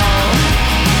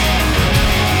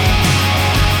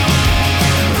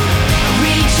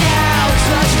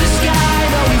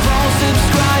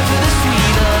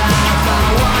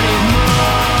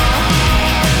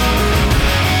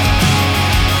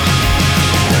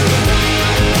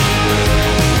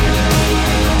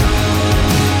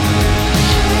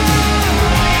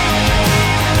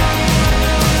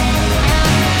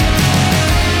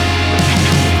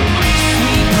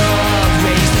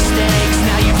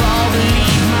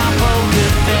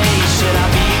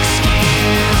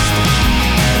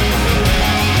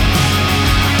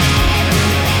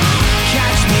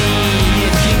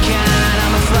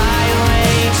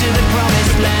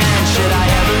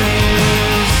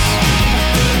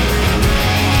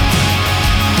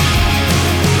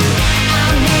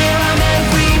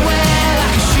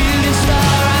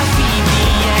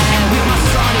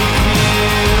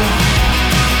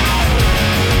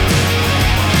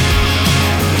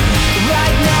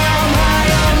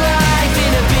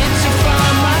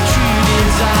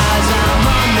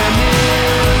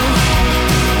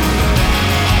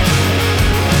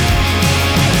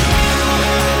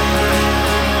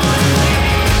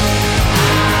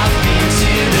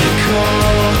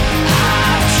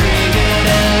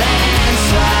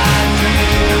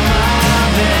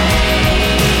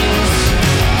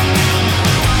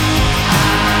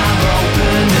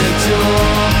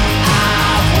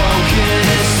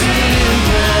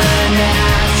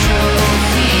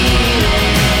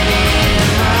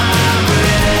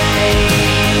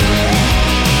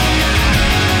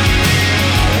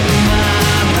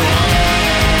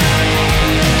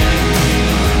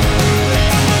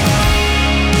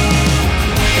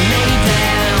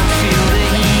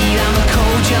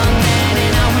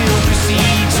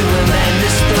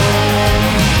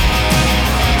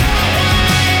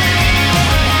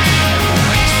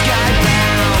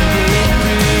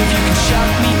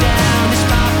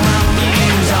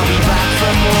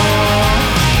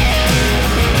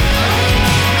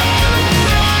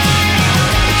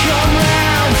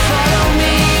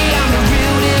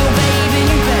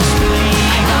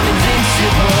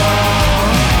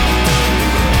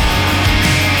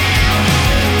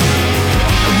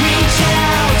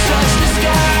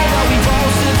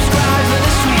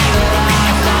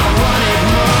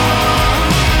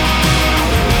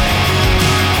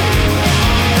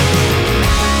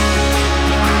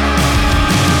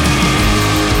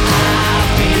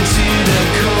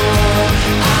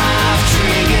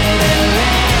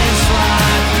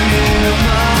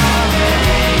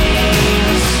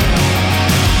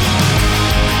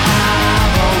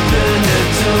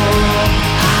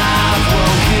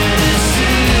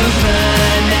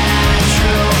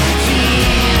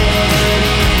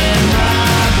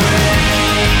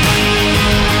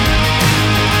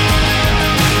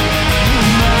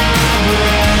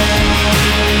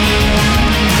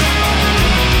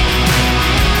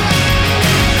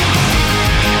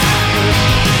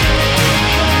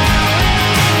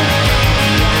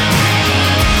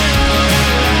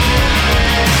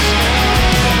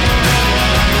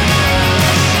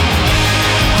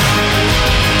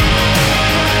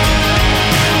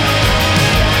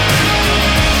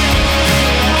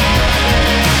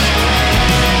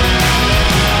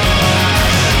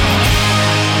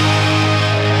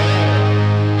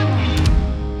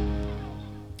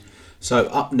 So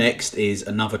up next is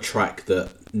another track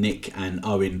that Nick and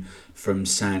Owen from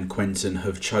San Quentin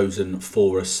have chosen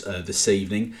for us this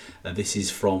evening. This is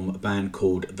from a band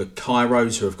called The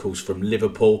Kairos, who are of course from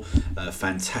Liverpool. A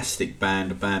fantastic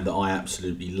band, a band that I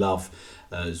absolutely love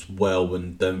as well.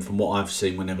 And from what I've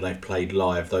seen, whenever they've played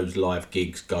live, those live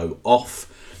gigs go off.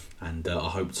 And I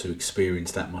hope to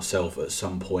experience that myself at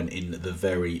some point in the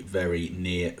very, very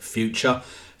near future.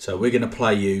 So we're going to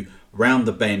play you Round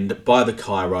the Bend by The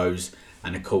Kairos.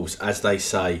 And of course, as they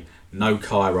say, no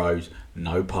Kairos,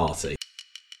 no party.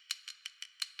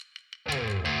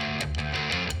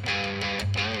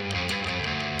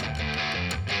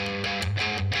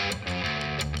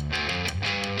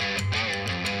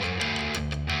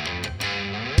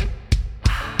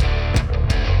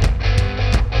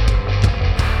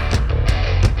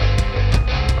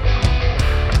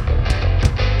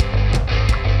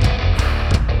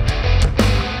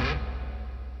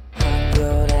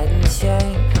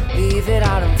 Leave it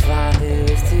out and find who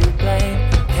is to blame.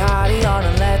 Carry on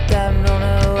and let them run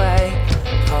away.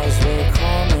 Cause we're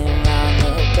coming round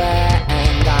the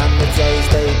bend. And the days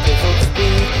they pick up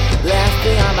speed, left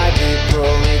behind by people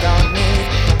we don't need.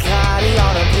 Carry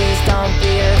on and please don't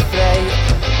be afraid.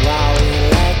 While we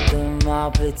let them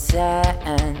all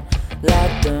pretend.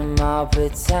 Let them all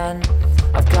pretend.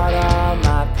 I've got all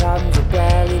my problems, I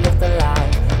barely live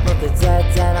alive. Another dead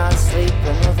and I'm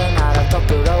sleeping, another night I've got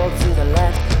the road to the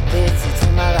left, pity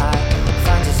to my right.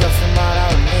 Find yourself tomorrow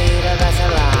and need a better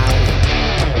life.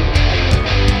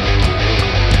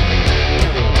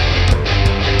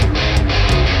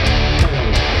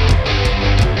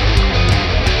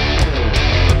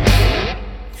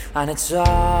 And it's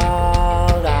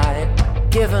alright,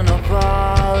 giving up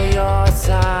all your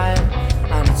time.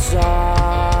 And it's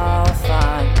all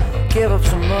fine, give up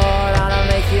some more and I'll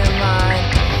make you mine.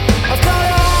 I've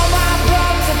got all my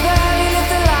problems, I barely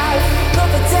lived a life. Not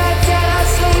the dead, I'm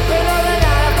sleeping all the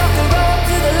night. I've got the road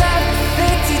to the left,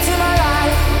 pity to my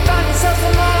right. Find yourself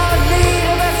tomorrow and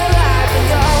lead a better life. And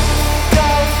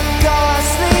go on,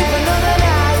 sleep another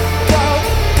night. Go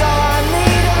on,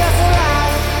 lead a better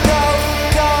life.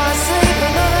 Go on, sleep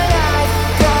another night.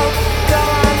 Go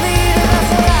on, lead a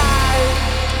better life.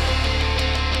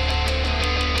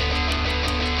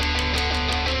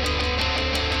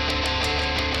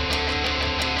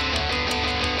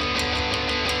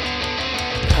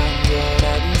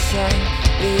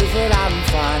 Leave it out and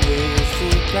find who's to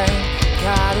blame.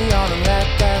 Carry on and let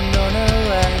them run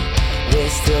away. We're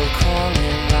still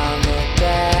coming round the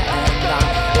bend. And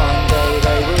one day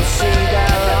they will see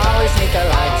they'll always need the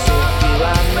likes of you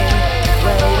and me.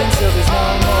 Wait until there's no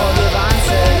more give and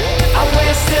take. And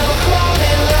we're still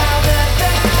coming round the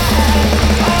bend.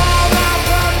 All my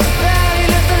problems barely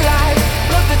live the life.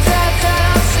 Look the dead and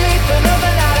I'm sleeping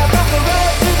overnight. I've got the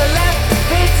road to the left,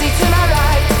 pity to my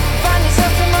right. Find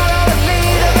yourself tomorrow and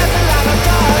lead a better life. I've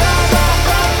got all my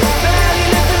problems barely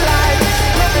live the life.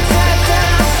 Look the dead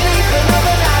and I'm sleeping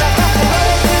overnight. I've got the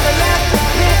road to the left,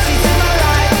 pity to my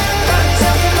right. Find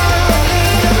yourself tomorrow and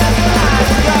lead a better life.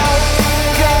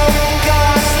 Go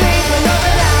on, sleep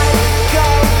another night. Go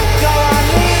on,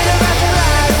 lead a better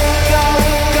life. Go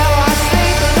on,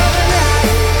 sleep another night.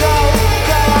 Go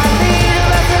on, lead a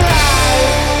better life.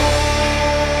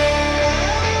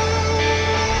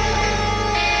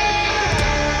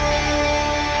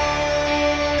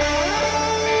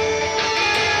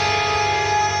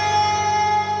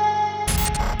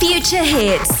 Future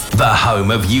Hits. The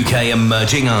home of UK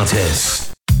emerging artists.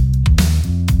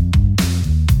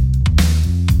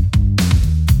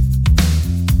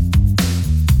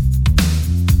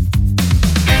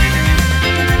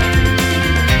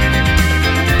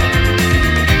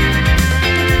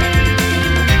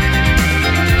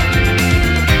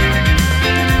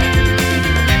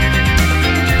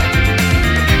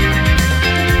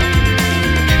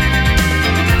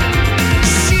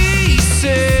 She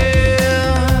said,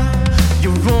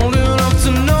 "You're old enough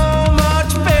to know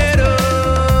much better."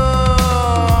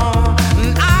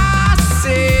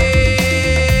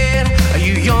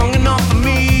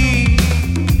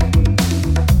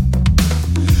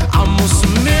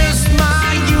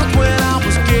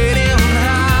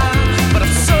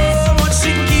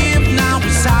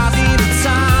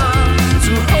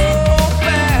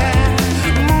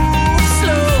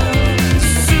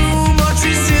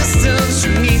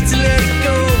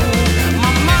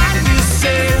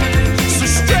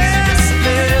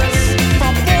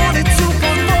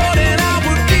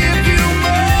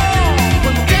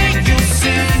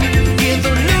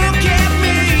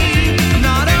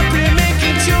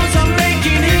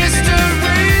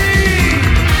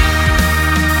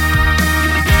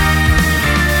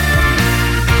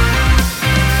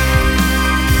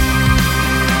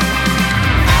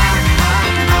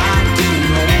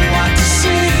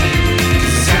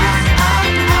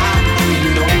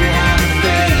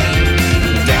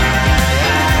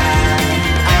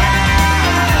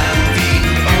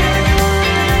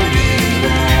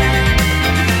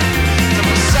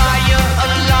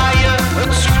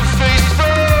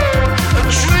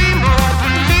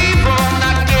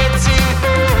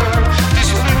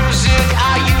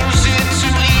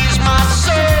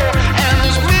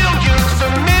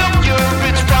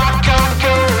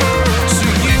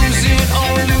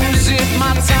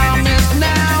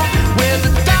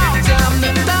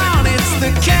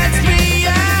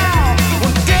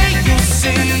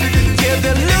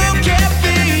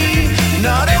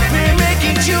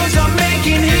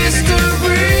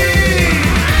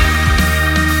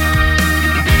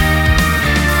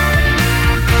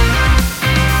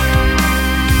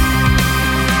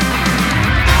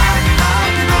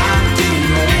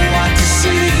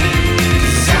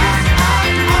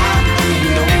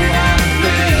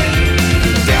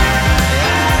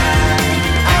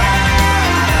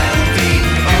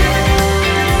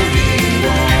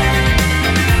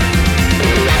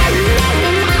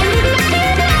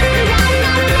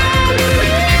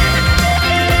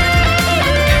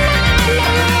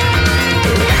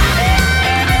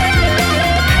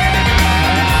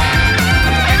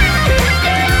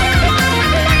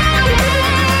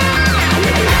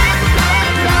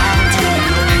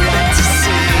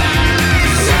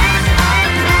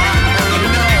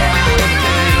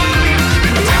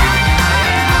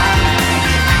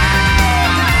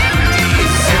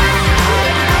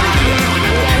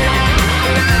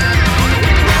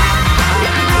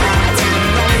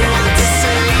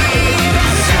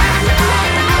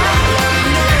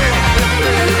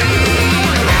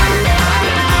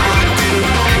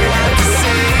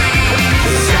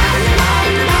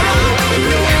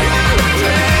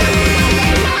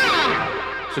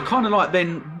 like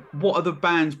then, what are the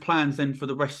band's plans then for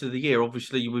the rest of the year?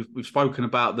 Obviously, we've spoken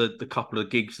about the couple of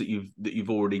gigs that you've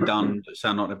already done that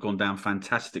sound like they've gone down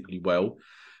fantastically well,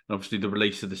 and obviously the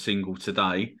release of the single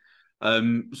today.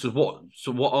 So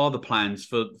what are the plans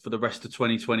for the rest of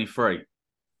 2023?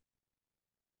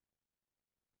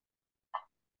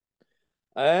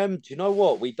 Do you know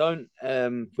what? We don't.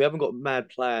 We haven't got mad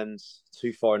plans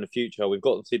too far in the future. We've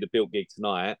got to see the Built gig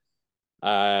tonight.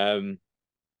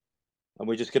 And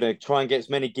we're just going to try and get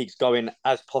as many gigs going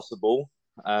as possible,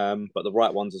 but the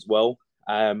right ones as well.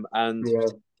 And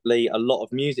a lot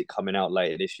of music coming out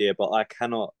later this year, but I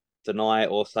cannot deny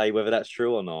or say whether that's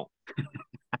true or not.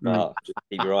 But just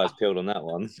keep your eyes peeled on that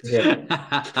one. Yeah.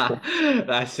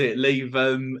 That's it.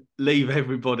 Leave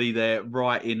everybody there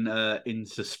right in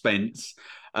suspense.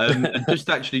 And just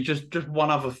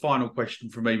one other final question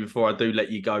for me before I do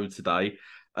let you go today.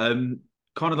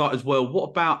 Kind of like as well,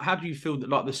 what about, how do you feel that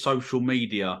like the social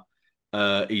media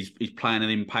is playing an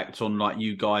impact on like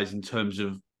you guys in terms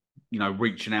of, you know,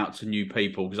 reaching out to new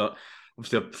people? Because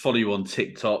obviously I follow you on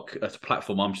TikTok. That's a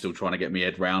platform I'm still trying to get my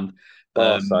head around.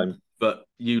 But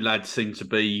you lads seem to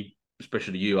be,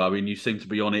 especially you, Owen, you seem to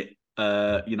be on it,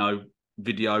 you know,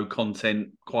 video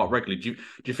content quite regularly. Do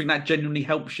you think that genuinely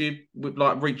helps you with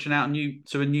like reaching out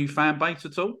to a new fan base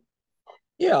at all?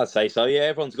 Yeah, I'd say so. Yeah,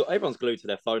 everyone's glued to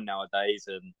their phone nowadays,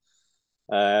 and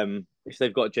if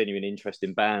they've got a genuine interest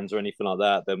in bands or anything like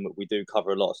that, then we do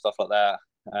cover a lot of stuff like that.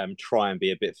 Try and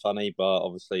be a bit funny, but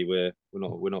obviously we're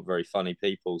not very funny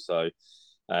people, so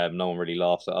no one really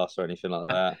laughs at us or anything like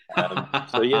that.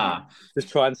 So yeah, just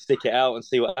try and stick it out and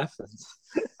see what happens.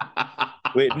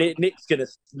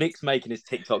 Nick's making his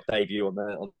TikTok debut on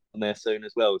there soon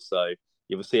as well, so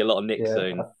you will see a lot of Nick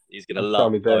soon. He's gonna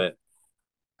love it.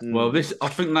 Well, I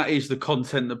think that is the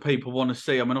content that people want to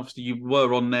see. I mean, obviously you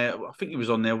were on there. I think it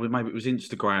was on there with, maybe it was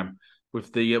Instagram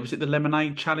with the, was it the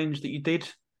lemonade challenge that you did?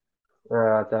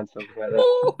 I don't talk about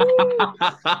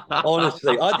that.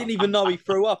 Honestly, I didn't even know he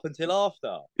threw up until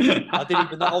after. I didn't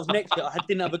even know. I was next to it. I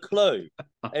didn't have a clue.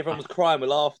 Everyone was crying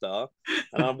with laughter.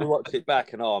 And I watched it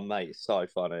back and, oh, mate, it's so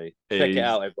funny. Check it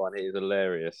out, everyone. It is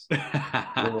hilarious.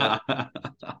 Yeah.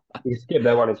 You can skip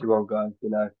that one if you want, guys.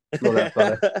 You know, it's not that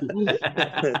funny.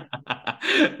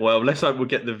 Well, let's hope we'll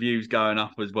get the views going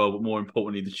up as well, but more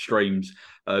importantly, the streams.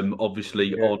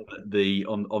 Obviously on the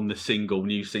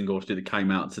new single obviously that came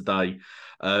out today.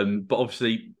 But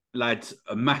obviously, lads,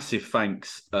 a massive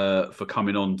thanks for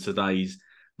coming on today's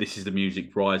This Is the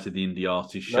Music Rise of the Indie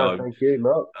Artist show. No, thank you,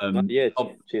 Mark.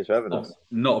 Cheers for having us.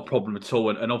 Not a problem at all.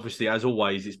 And obviously, as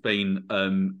always, it's been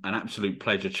an absolute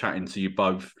pleasure chatting to you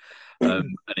both. And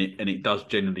it does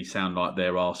generally sound like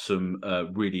there are some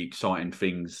really exciting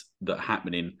things that are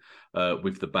happening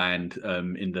with the band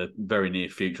in the very near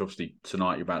future. Obviously,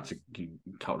 tonight you're about to a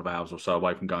couple of hours or so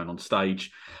away from going on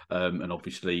stage, and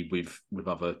obviously with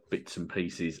other bits and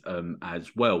pieces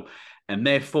as well. And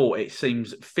therefore, it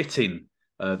seems fitting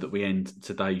that we end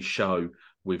today's show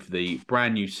with the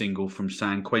brand new single from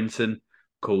San Quentin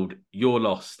called You're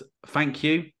Lost. Thank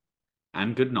you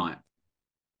and good night.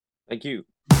 Thank you.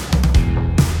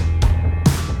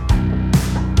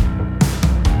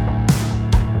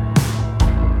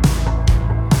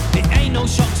 No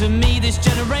shock to me, this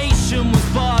generation was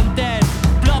born dead.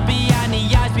 Blood behind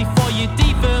the eyes before you'd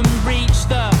even reach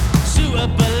the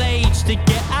suitable age to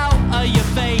get out of your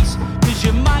face. Cause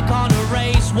your mind can't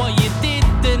erase what you did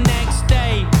the next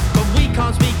day. But we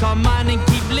can't speak our mind and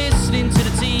keep listening to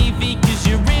the TV. Cause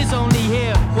your ears only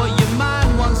hear what your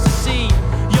mind wants to see.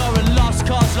 You're a lost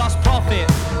cause, lost profit,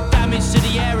 damage to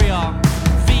the area.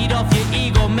 Feed off your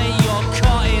ego, mate, you're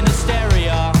caught in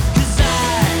hysteria.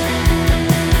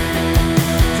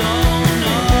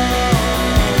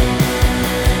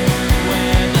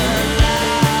 Where the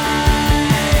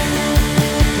light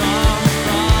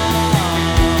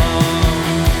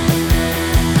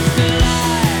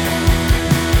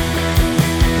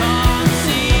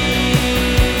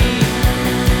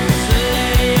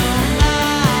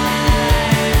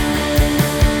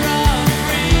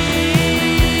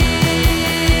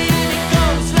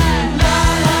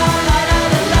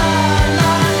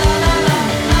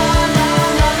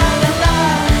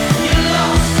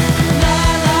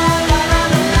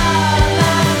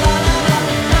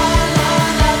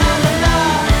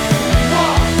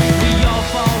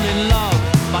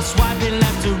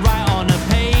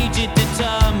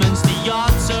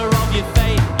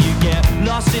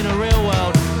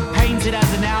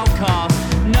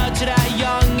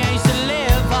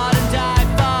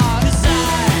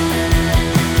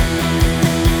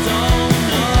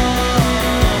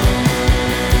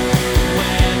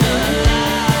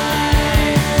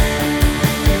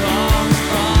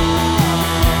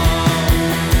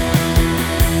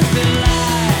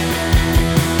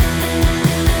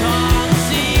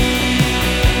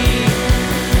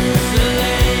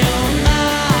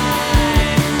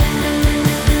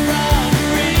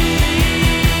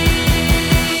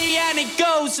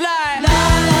goes like la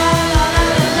la la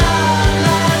la la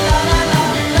la la la la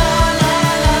la la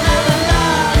la la la.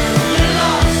 You're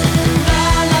lost. La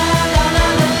la la la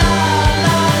la la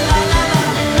la la la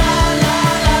la la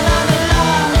la la la.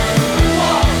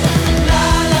 Whoa. La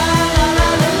la la la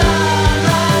la la la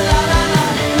la la la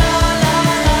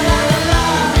la la la la.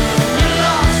 You're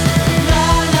lost. La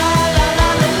la la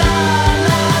la la la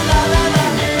la la la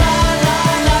la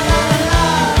la la la.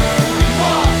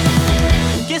 Whoa.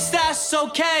 Guess that's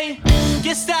okay.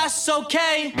 Guess that's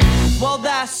okay. Well,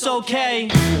 that's okay.